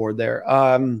scoreboard there.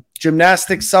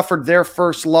 Gymnastics suffered their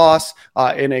first loss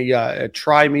in a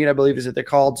tri-meet, I believe is what they're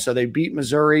called. So they beat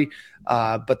Missouri,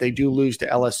 but they do lose to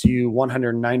LSU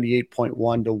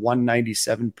 198.1 to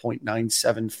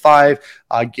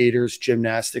 197.975. Gators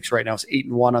Gymnastics right now is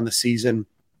 8-1 on the season.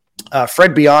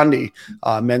 Fred Biondi,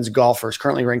 men's golfer, is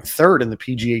currently ranked 3rd in the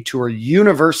PGA Tour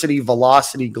University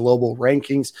Velocity Global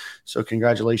Rankings. So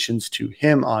congratulations to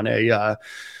him on a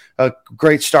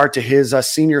great start to his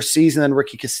senior season. And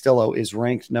Ricky Castillo is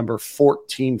ranked number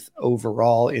 14th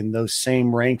overall in those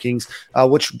same rankings,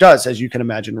 which does, as you can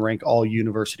imagine, rank all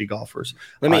university golfers.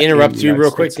 Let me interrupt you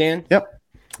real quick, Dan. Yep.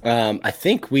 I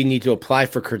think we need to apply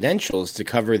for credentials to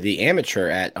cover the amateur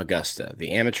at Augusta,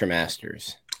 the Amateur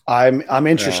Masters. I'm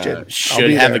interested. Should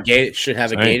have a gator in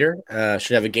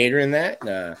that.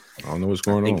 I don't know what's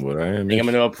going on, but I'm going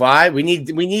to apply. We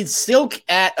need Silk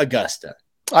at Augusta.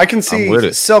 I can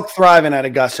see Silk thriving at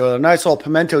Augusta. A nice little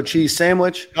pimento cheese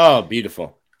sandwich. Oh,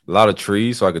 beautiful. A lot of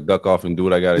trees, so I could duck off and do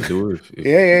what I got to do.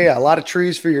 Yeah. A lot of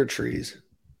trees for your trees.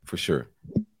 For sure.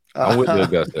 I'm with you,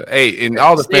 Augusta. Hey, and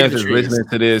all the fans that's listening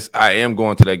to this, I am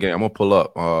going to that game. I'm going to pull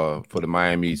up for the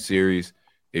Miami series.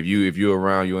 If you're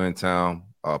around, you're in town,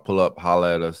 pull up,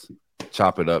 holla at us,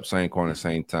 chop it up, same corner,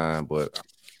 same time. But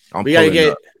we got to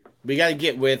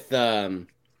get with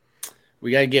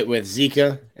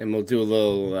Zika, and we'll do a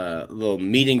little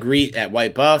meet and greet at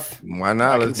White Buff. Why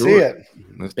not? Let's see it.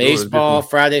 Baseball,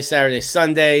 Friday, Saturday,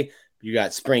 Sunday. You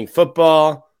got spring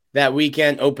football that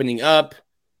weekend opening up.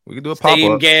 We can do a pop-up.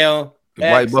 Stadium Gale.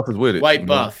 White Buff is with it. White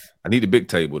Buff. I need a big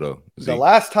table, though. The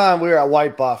last time we were at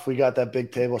White Buff, we got that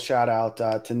big table. Shout out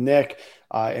to Nick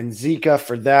and Zika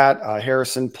for that.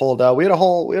 Harrison pulled out. We had a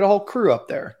whole crew up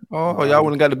there. Oh, y'all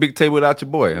wouldn't got the big table without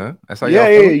your boy, huh? That's how y'all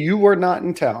you were not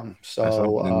in town.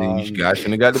 So you guys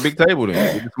shouldn't have got the big table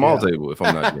then. Get the small table if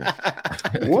I'm not there.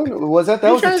 What was that?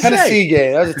 That was a Tennessee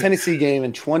game. That was a Tennessee game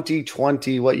in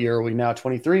 2020. What year are we now?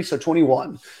 23, so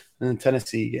 21 in the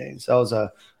Tennessee game. So that was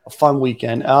a fun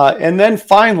weekend. And then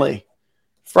finally,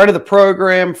 friend of the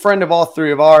program, friend of all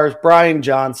three of ours, Brian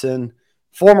Johnson,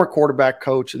 former quarterback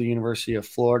coach of the University of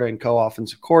Florida and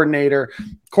co-offensive coordinator,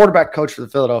 quarterback coach for the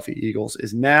Philadelphia Eagles,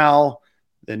 is now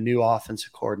the new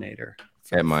offensive coordinator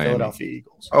for at Miami. Philadelphia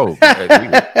Eagles. Oh,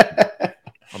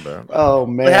 oh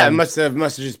man, it must have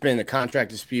just been a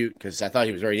contract dispute because I thought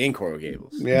he was already in Coral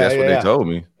Gables. Yeah, that's what they told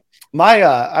me.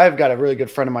 I've got a really good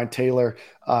friend of mine, Taylor.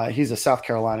 He's a South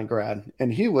Carolina grad,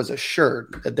 and he was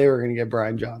assured that they were going to get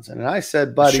Brian Johnson. And I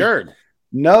said, buddy,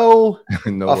 no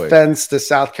offense to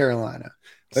South Carolina.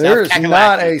 There is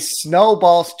not a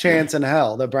snowball's chance in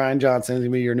hell that Brian Johnson is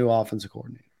going to be your new offensive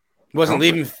coordinator. Wasn't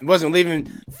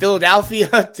leaving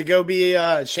Philadelphia to go be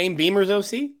Shane Beamer's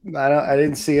OC? I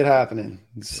didn't see it happening.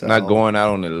 So. Not going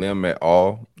out on a limb at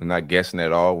all, and not guessing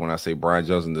at all when I say Brian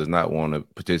Johnson does not want to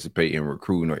participate in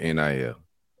recruiting or NIL.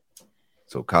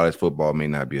 So college football may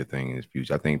not be a thing in his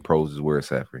future. I think pros is where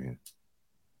it's at for him.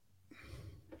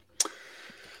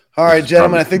 All right,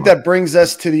 gentlemen, I think that brings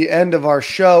us to the end of our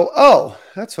show. Oh,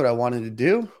 that's what I wanted to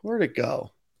do. Where'd it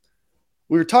go?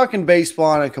 We were talking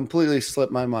baseball, and I completely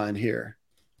slipped my mind here.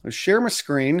 Let's share my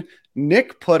screen.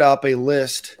 Nick put up a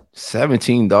list.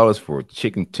 $17 for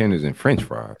chicken tenders and French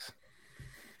fries.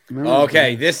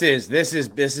 Okay, this is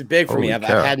big for me. I've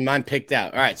had mine picked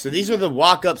out. All right, so these are the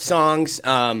walk-up songs,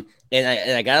 and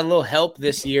I got a little help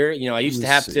this year. You know, I used to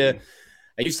have to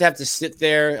sit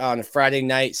there on a Friday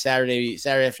night, Saturday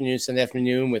afternoon, Sunday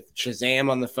afternoon with Shazam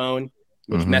on the phone,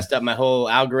 which messed up my whole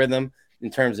algorithm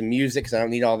in terms of music because I don't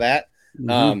need all that.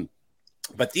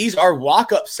 But these are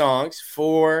walk-up songs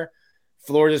for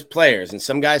Florida's players, and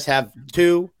some guys have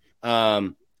two.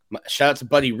 Shout out to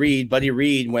Buddy Reed. Buddy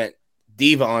Reed went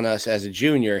diva on us as a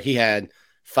junior. He had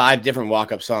 5 different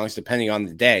walk-up songs depending on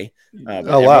the day.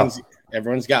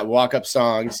 Everyone's got walk-up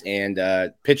songs and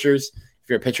pitchers. If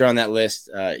you're a pitcher on that list,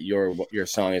 your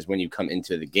song is when you come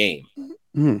into the game.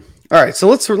 All right, so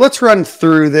let's run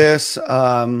through this.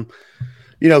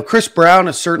 Chris Brown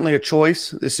is certainly a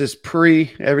choice. This is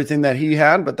pre everything that he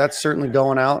had, but that's certainly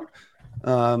going out.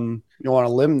 You want a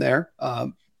limb there.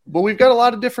 But we've got a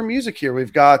lot of different music here.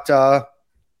 We've got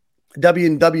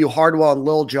W&W Hardwell and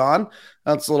Lil Jon.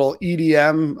 That's a little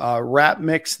EDM rap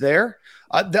mix there.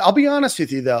 I'll be honest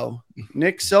with you, though.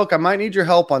 Nick Silk, I might need your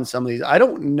help on some of these. I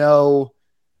don't know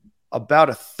about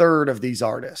a third of these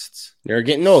artists. They're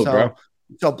getting old, bro.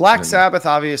 So Black Sabbath,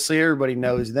 obviously, everybody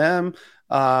knows them.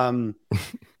 Alt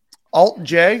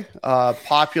J,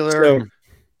 popular. So,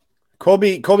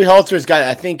 Colby Halter's got,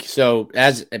 I think, so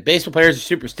as baseball players are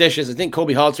superstitious, I think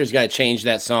Colby Halter's got to change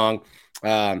that song.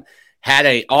 Had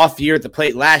a off year at the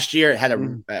plate last year. It had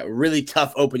a really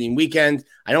tough opening weekend.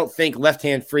 I don't think Left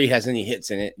Hand Free has any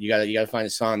hits in it. You gotta find a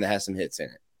song that has some hits in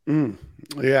it.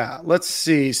 Yeah, let's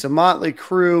see. So Motley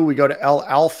Crue, we go to El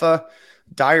Alpha,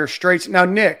 Dire Straits. Now,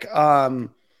 Nick, are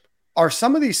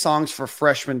some of these songs for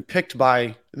freshmen picked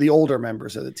by the older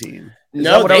members of the team? Is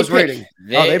that what I was reading?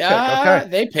 They pick. Okay,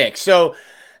 they pick. So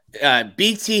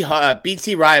BT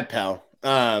Riot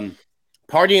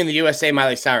Party in the USA,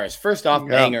 Miley Cyrus. First off,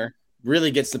 banger.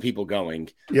 Really gets the people going.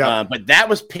 Yeah. But that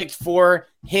was picked for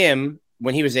him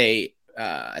when he was I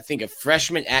think a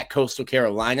freshman at Coastal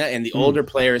Carolina, and the older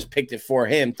players picked it for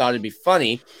him, thought it'd be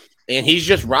funny, and he's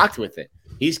just rocked with it.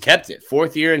 He's kept it.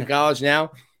 4th year in college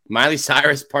now. Miley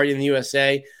Cyrus, Party in the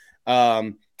USA.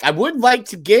 I would like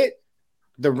to get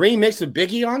the remix of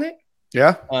Biggie on it.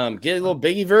 Yeah. Get a little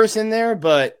Biggie verse in there,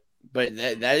 but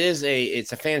that is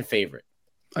it's a fan favorite.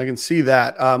 I can see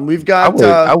that. We've got.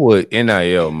 I would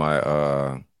NIL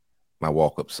my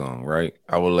walk up song, right?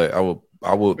 I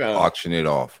would auction it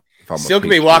off. Still could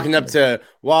be walking up to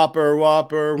Whopper,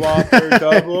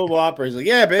 double Whopper. He's like,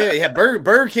 yeah, baby, yeah.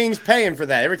 Burger King's paying for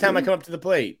that every time I come up to the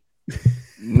plate.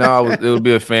 No, it would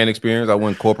be a fan experience. I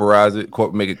wouldn't corporatize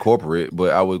it, make it corporate,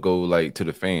 but I would go like to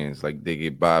the fans, like they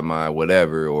could buy my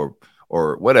whatever or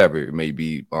whatever it may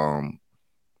be. Kind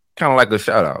of like a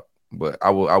shout out. But I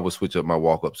would switch up my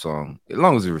walk up song as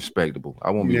long as it's respectable.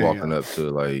 I won't be walking up to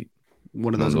like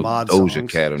one of those mod Doja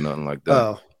songs. Cat or nothing like that.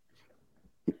 Oh,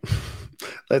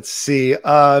 let's see.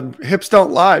 Hips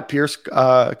Don't Lie, Pierce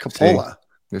Coppola.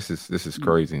 See, this is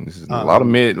crazy. This is a lot of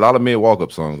mid walk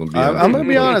up songs. I'm gonna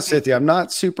be honest with you. I'm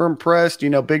not super impressed.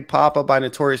 Big Papa by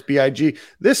Notorious B.I.G.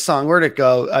 This song, where'd it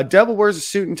go? Devil Wears a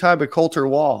Suit and Tie by Coulter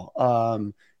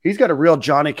Wall. He's got a real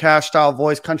Johnny Cash style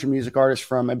voice, country music artist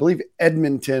from, I believe,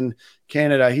 Edmonton,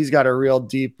 Canada. He's got a real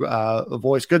deep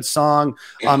voice. Good song.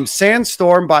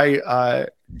 Sandstorm by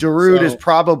Darude is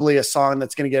probably a song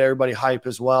that's going to get everybody hype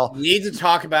as well. Need to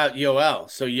talk about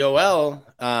Yoel. So Yoel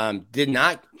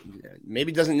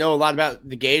doesn't know a lot about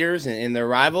the Gators and their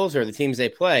rivals or the teams they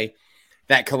play.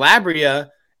 That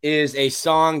Calabria is a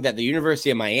song that the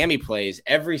University of Miami plays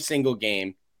every single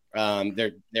game.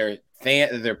 Their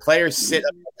players sit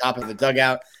up on top of the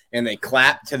dugout and they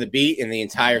clap to the beat, and the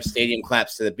entire stadium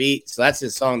claps to the beat. So that's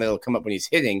his song that'll come up when he's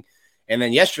hitting. And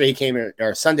then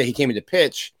Sunday he came into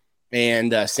pitch,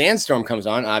 and Sandstorm comes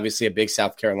on. Obviously, a big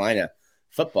South Carolina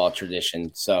football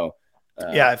tradition. So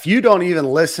if you don't even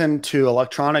listen to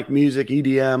electronic music,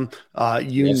 EDM,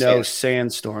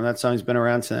 Sandstorm. That song's been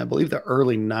around since, I believe, the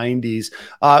early 90s.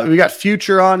 We got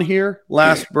Future on here,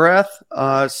 Last Breath.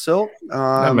 Silk.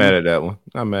 Not mad at that one.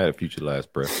 Not mad at Future,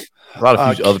 Last Breath. A lot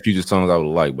of other Future songs I would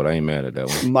like, but I ain't mad at that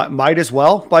one. Might as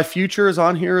Well by Future is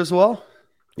on here as well.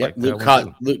 Yep,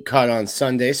 Luke caught on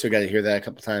Sunday, so we got to hear that a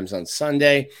couple times on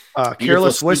Sunday.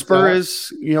 Careless Whisper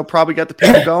is, probably got the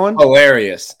people going.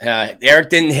 Hilarious. Eric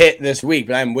didn't hit this week,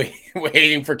 but I'm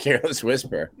waiting for Careless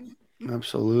Whisper.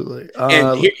 Absolutely.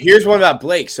 And here's one about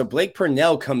Blake. So Blake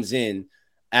Purnell comes in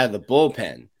out of the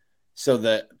bullpen. So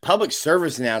the public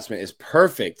service announcement is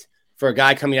perfect for a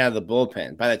guy coming out of the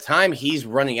bullpen. By the time he's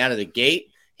running out of the gate,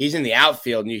 he's in the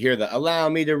outfield, and you hear the "Allow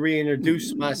me to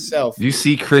reintroduce myself." You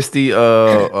see Christy?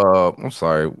 I'm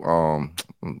sorry. What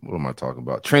am I talking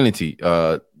about? Trinity.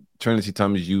 Trinity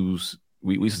Thomas Hughes.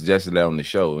 We suggested that on the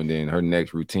show, and then her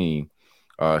next routine,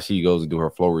 she goes to do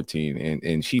her flow routine,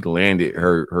 and she landed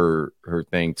her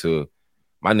thing to.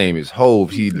 My name is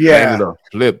Hove. She landed a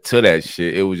flip to that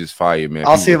shit. It was just fire, man.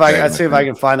 I'll see if I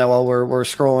can find that while we're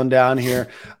scrolling down here.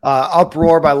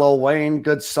 Uproar by Lil Wayne,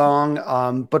 good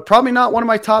song, but probably not one of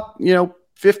my top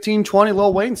 15, 20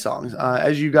 Lil Wayne songs.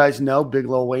 As you guys know, big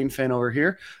Lil Wayne fan over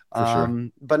here. Sure.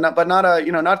 But not a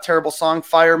not a terrible song.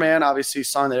 Fireman, obviously a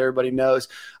song that everybody knows.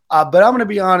 But I'm going to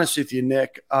be honest with you,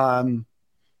 Nick.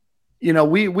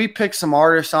 We picked some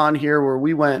artists on here where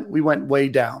we went way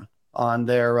down on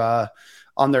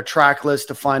their track list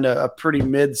to find a pretty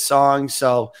mid song.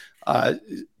 So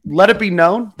let it be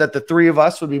known that the three of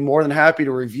us would be more than happy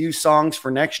to review songs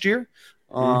for next year.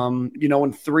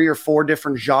 In 3 or 4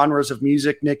 different genres of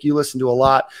music. Nick, you listen to a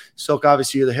lot. Silk,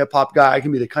 obviously you're the hip hop guy. I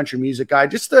can be the country music guy,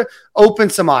 just to open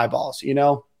some eyeballs,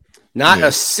 Not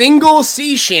a single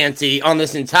sea shanty on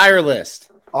this entire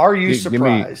list. Are you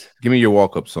surprised? Give me your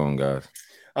walk-up song, guys.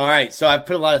 All right, so I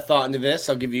put a lot of thought into this.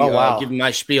 I'll give you give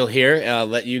my spiel here.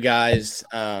 Let you guys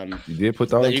you did put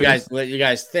that. Let you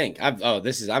guys think. I'm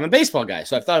a baseball guy,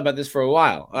 so I've thought about this for a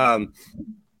while.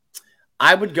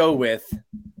 I would go with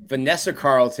Vanessa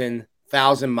Carlton,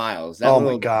 1,000 Miles.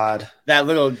 My God, that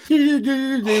little.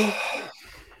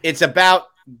 It's about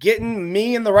getting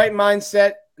me in the right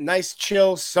mindset. Nice,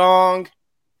 chill song.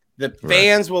 The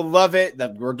fans will love it.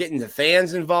 We're getting the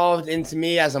fans involved into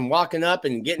me as I'm walking up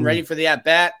and getting ready for the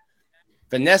at-bat.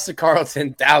 Vanessa Carlton,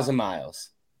 1,000 Miles.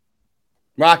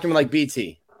 Rocking like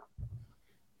BT.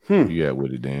 You got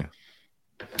with it, Dan.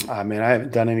 I mean, I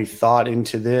haven't done any thought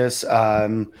into this.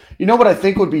 You know what I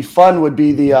think would be fun would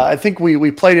be the I think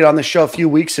we played it on the show a few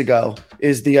weeks ago,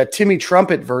 is the Timmy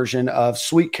Trumpet version of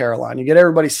Sweet Caroline. You get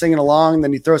everybody singing along,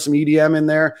 then you throw some EDM in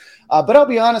there. But I'll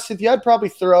be honest with you, I'd probably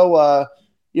throw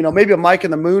maybe a Mike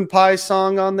and the Moon Pies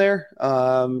song on there.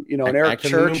 An Eric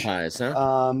Church. Pies,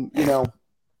 huh?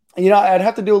 I'd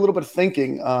have to do a little bit of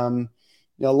thinking.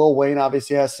 Lil Wayne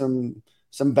obviously has some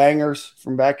bangers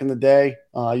from back in the day.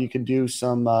 You can do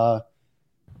some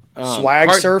swag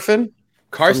surfing.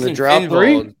 Carsten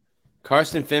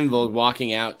Finnvold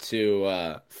walking out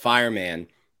to Fireman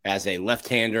as a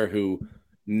left-hander who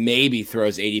maybe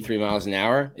throws 83 miles an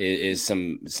hour is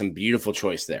some beautiful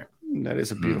choice there. That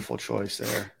is a beautiful choice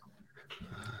there.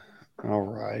 All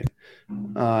right.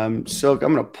 Silk,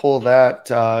 I'm going to pull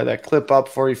that clip up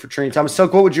for you for Trini Thomas.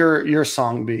 Silk, what would your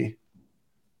song be?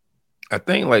 I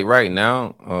think like right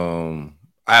now,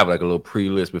 I have like a little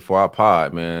pre-list before I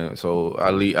pod, man. So I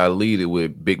lead it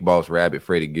with Big Boss Rabbit,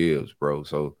 Freddie Gibbs, bro.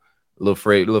 So little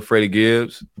Freddie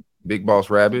Gibbs, Big Boss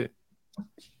Rabbit.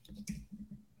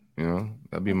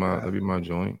 That'd be my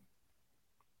joint.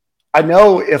 I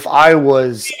know if I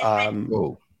was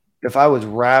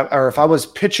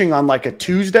pitching on like a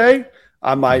Tuesday,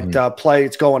 I might play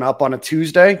It's Going Up on a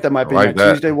Tuesday. That might be my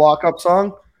Tuesday walk-up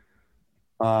song.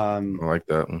 I like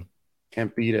that one.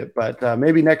 Can't beat it. But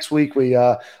maybe next week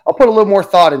I'll put a little more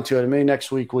thought into it. Maybe next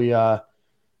week we do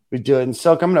it. And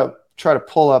Silk, I'm gonna try to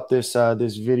pull up this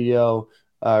video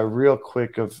real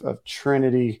quick of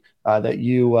Trinity that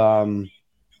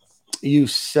you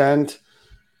sent.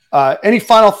 Any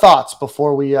final thoughts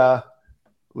before we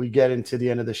get into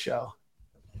the end of the show?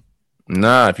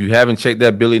 Nah, if you haven't checked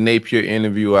that Billy Napier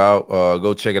interview out,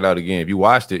 go check it out again. If you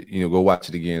watched it, go watch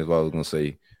it again is what I was gonna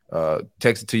say.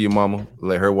 Text it to your mama,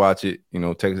 let her watch it,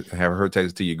 have her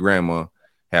text it to your grandma,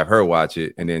 have her watch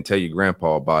it, and then tell your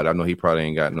grandpa about it. I know he probably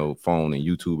ain't got no phone and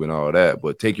YouTube and all that,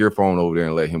 but take your phone over there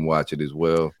and let him watch it as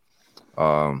well.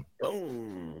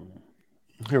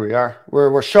 Here we are.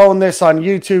 We're showing this on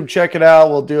YouTube. Check it out.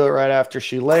 We'll do it right after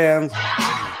she lands.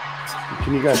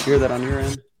 Can you guys hear that on your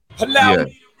end? Allow me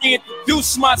to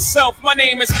reintroduce myself. My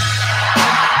name is.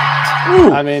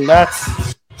 I mean,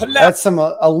 that's some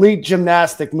elite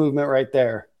gymnastic movement right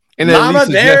there. And Mama,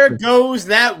 there goes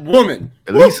that woman.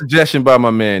 Elite suggestion by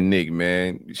my man Nick,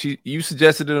 man. You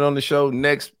suggested it on the show.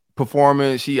 Next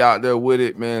performance, she out there with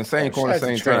it, man. Same corner,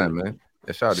 same time, man.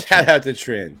 Shout out to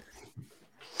Trend.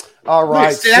 All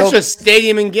right, that's just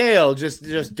Stadium and Gale, just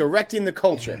directing the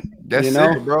culture. That's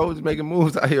it, bro. Just making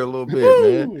moves out here a little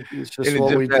bit, man. It's just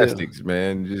what we do,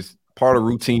 man. Just part of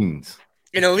routines.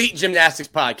 An elite gymnastics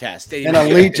podcast. An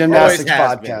elite gymnastics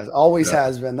podcast. Always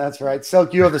has been. That's right.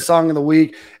 Silk, you have the song of the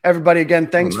week. Everybody, again,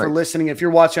 thanks for listening. If you're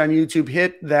watching on YouTube,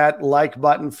 hit that like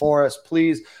button for us,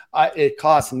 please. It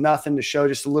costs nothing to show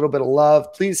just a little bit of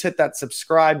love. Please hit that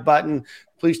subscribe button.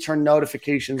 Please turn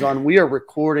notifications on. We are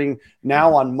recording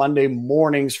now on Monday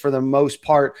mornings for the most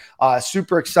part.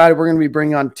 Super excited. We're going to be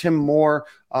bringing on Tim Moore,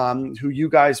 who you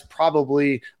guys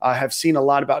probably have seen a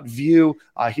lot about View.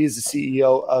 He's the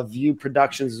CEO of View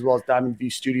Productions as well as Diamond View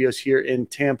Studios here in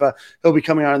Tampa. He'll be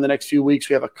coming on in the next few weeks.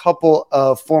 We have a couple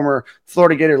of former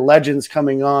Florida Gator legends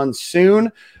coming on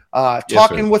soon.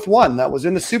 Talking with one that was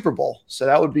in the Super Bowl. So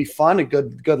that would be fun. A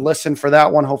good listen for that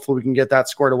one. Hopefully we can get that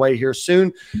squared away here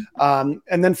soon. And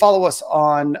then follow us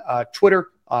on Twitter.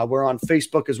 We're on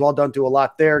Facebook as well. Don't do a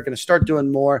lot there. Going to start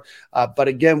doing more. But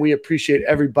again, we appreciate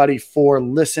everybody for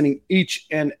listening each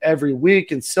and every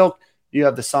week. And Silk, you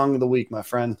have the song of the week, my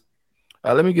friend.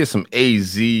 Let me get some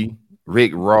AZ,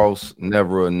 Rick Ross,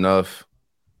 Never Enough.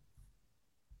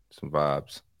 Some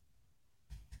vibes.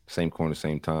 Same corner,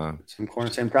 same time. Same corner,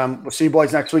 same time. We'll see you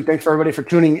boys next week. Thanks for everybody for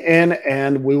tuning in,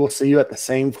 and we will see you at the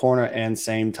same corner and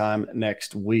same time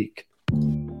next week.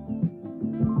 You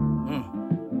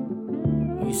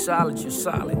solid, you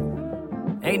solid.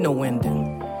 Ain't no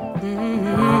ending.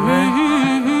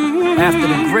 After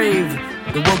the grave,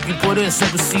 the work you put in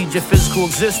supersedes your physical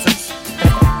existence.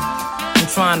 I'm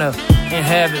trying to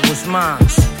inhabit what's mine.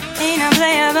 Ain't a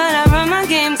player, but I run my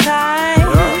game tight.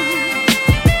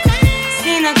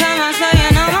 Seen the come out, so you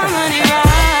know my money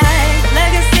right.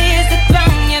 Legacy is the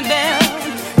throne you build,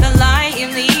 the light you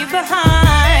leave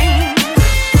behind.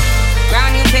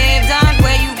 Ground you paved on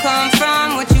where you come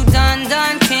from, what you done,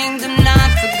 kingdom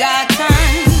not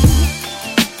forgotten.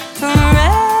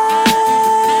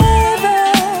 Forever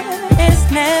is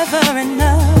never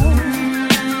enough.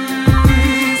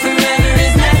 Forever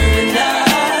is never enough.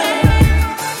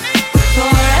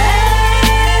 Forever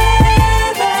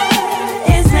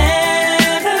is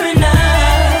never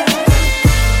enough.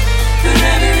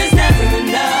 Forever is never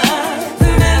enough.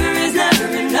 Forever is never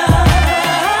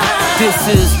enough. This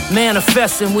is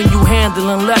manifesting when you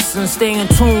handling lessons. Stay in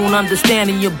tune,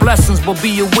 understanding your blessings, but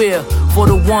be aware for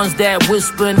the ones that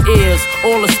whisper in ears.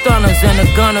 All the stunners and the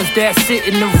gunners that sit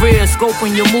in the rear,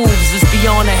 scoping your moves. It's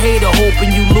beyond a hater,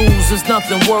 hoping you lose. There's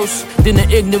nothing worse than an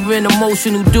ignorant,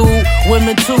 emotional dude.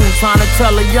 Women too, trying to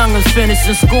tell the youngers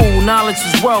finishing school. Knowledge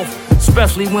is wealth,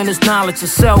 especially when it's knowledge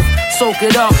itself. Soak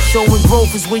it up, showing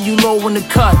growth is when you low in the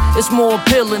cut. It's more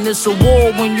appealing, it's a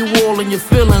war when you all in your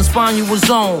feelings. Find you a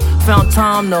zone, found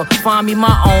time to find me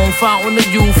my own. Fountain of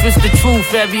youth, it's the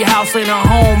truth. Every house ain't a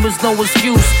home, there's no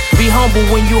excuse. Be humble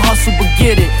when you hustle, but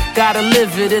get it. Gotta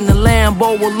live it in the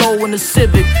Lambo or low in the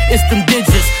Civic. It's them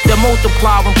digits that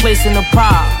multiply when placing the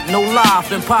pie. No lie,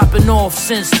 been popping off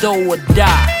since do or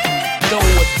die. Do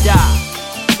or die.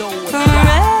 Do or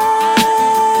die.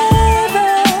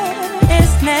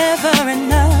 Never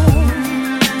enough.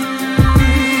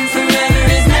 Forever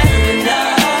is never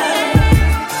enough.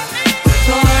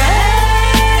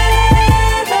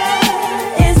 Forever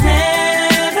is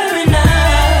never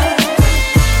enough.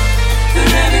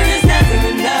 Forever is never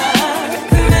enough.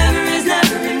 Forever is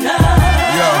never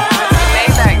enough. Yo.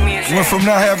 Went from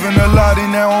not having a lot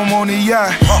and now I'm on a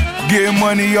yacht. Getting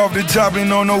money off the top and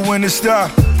don't know when to stop.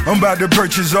 I'm about to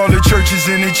purchase all the churches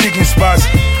and the chicken spots.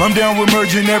 I'm down with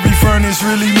merging every furnace,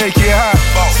 really make it hot.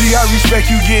 See, I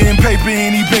respect you getting paper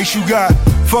any base you got.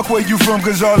 Fuck where you from,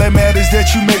 cause all that matters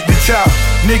that you make the top.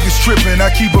 Niggas tripping,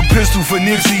 I keep a pistol for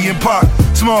Nipsey and Pac.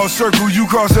 Small circle, you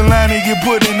cross the line and get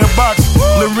put in the box.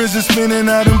 Lorenzo spinning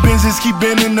out them Benzes, keep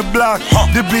bending the block.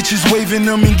 The bitches waving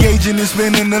them, engaging and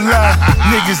spinning the line.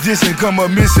 Niggas dissing, come up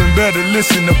missing, better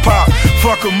listen to Pop.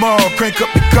 Fuck them all, crank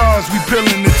up the cars, we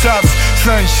peeling the tops.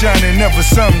 Sun shining, never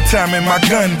sometime, and my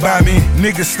gun by me.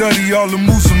 Niggas study all the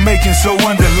moves I'm making, so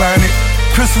underline it.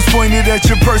 Pistols pointed at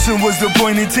your person was the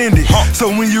point intended. So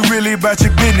when you really about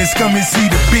your business, come and see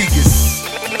the biggest.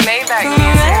 Maybach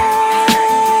music.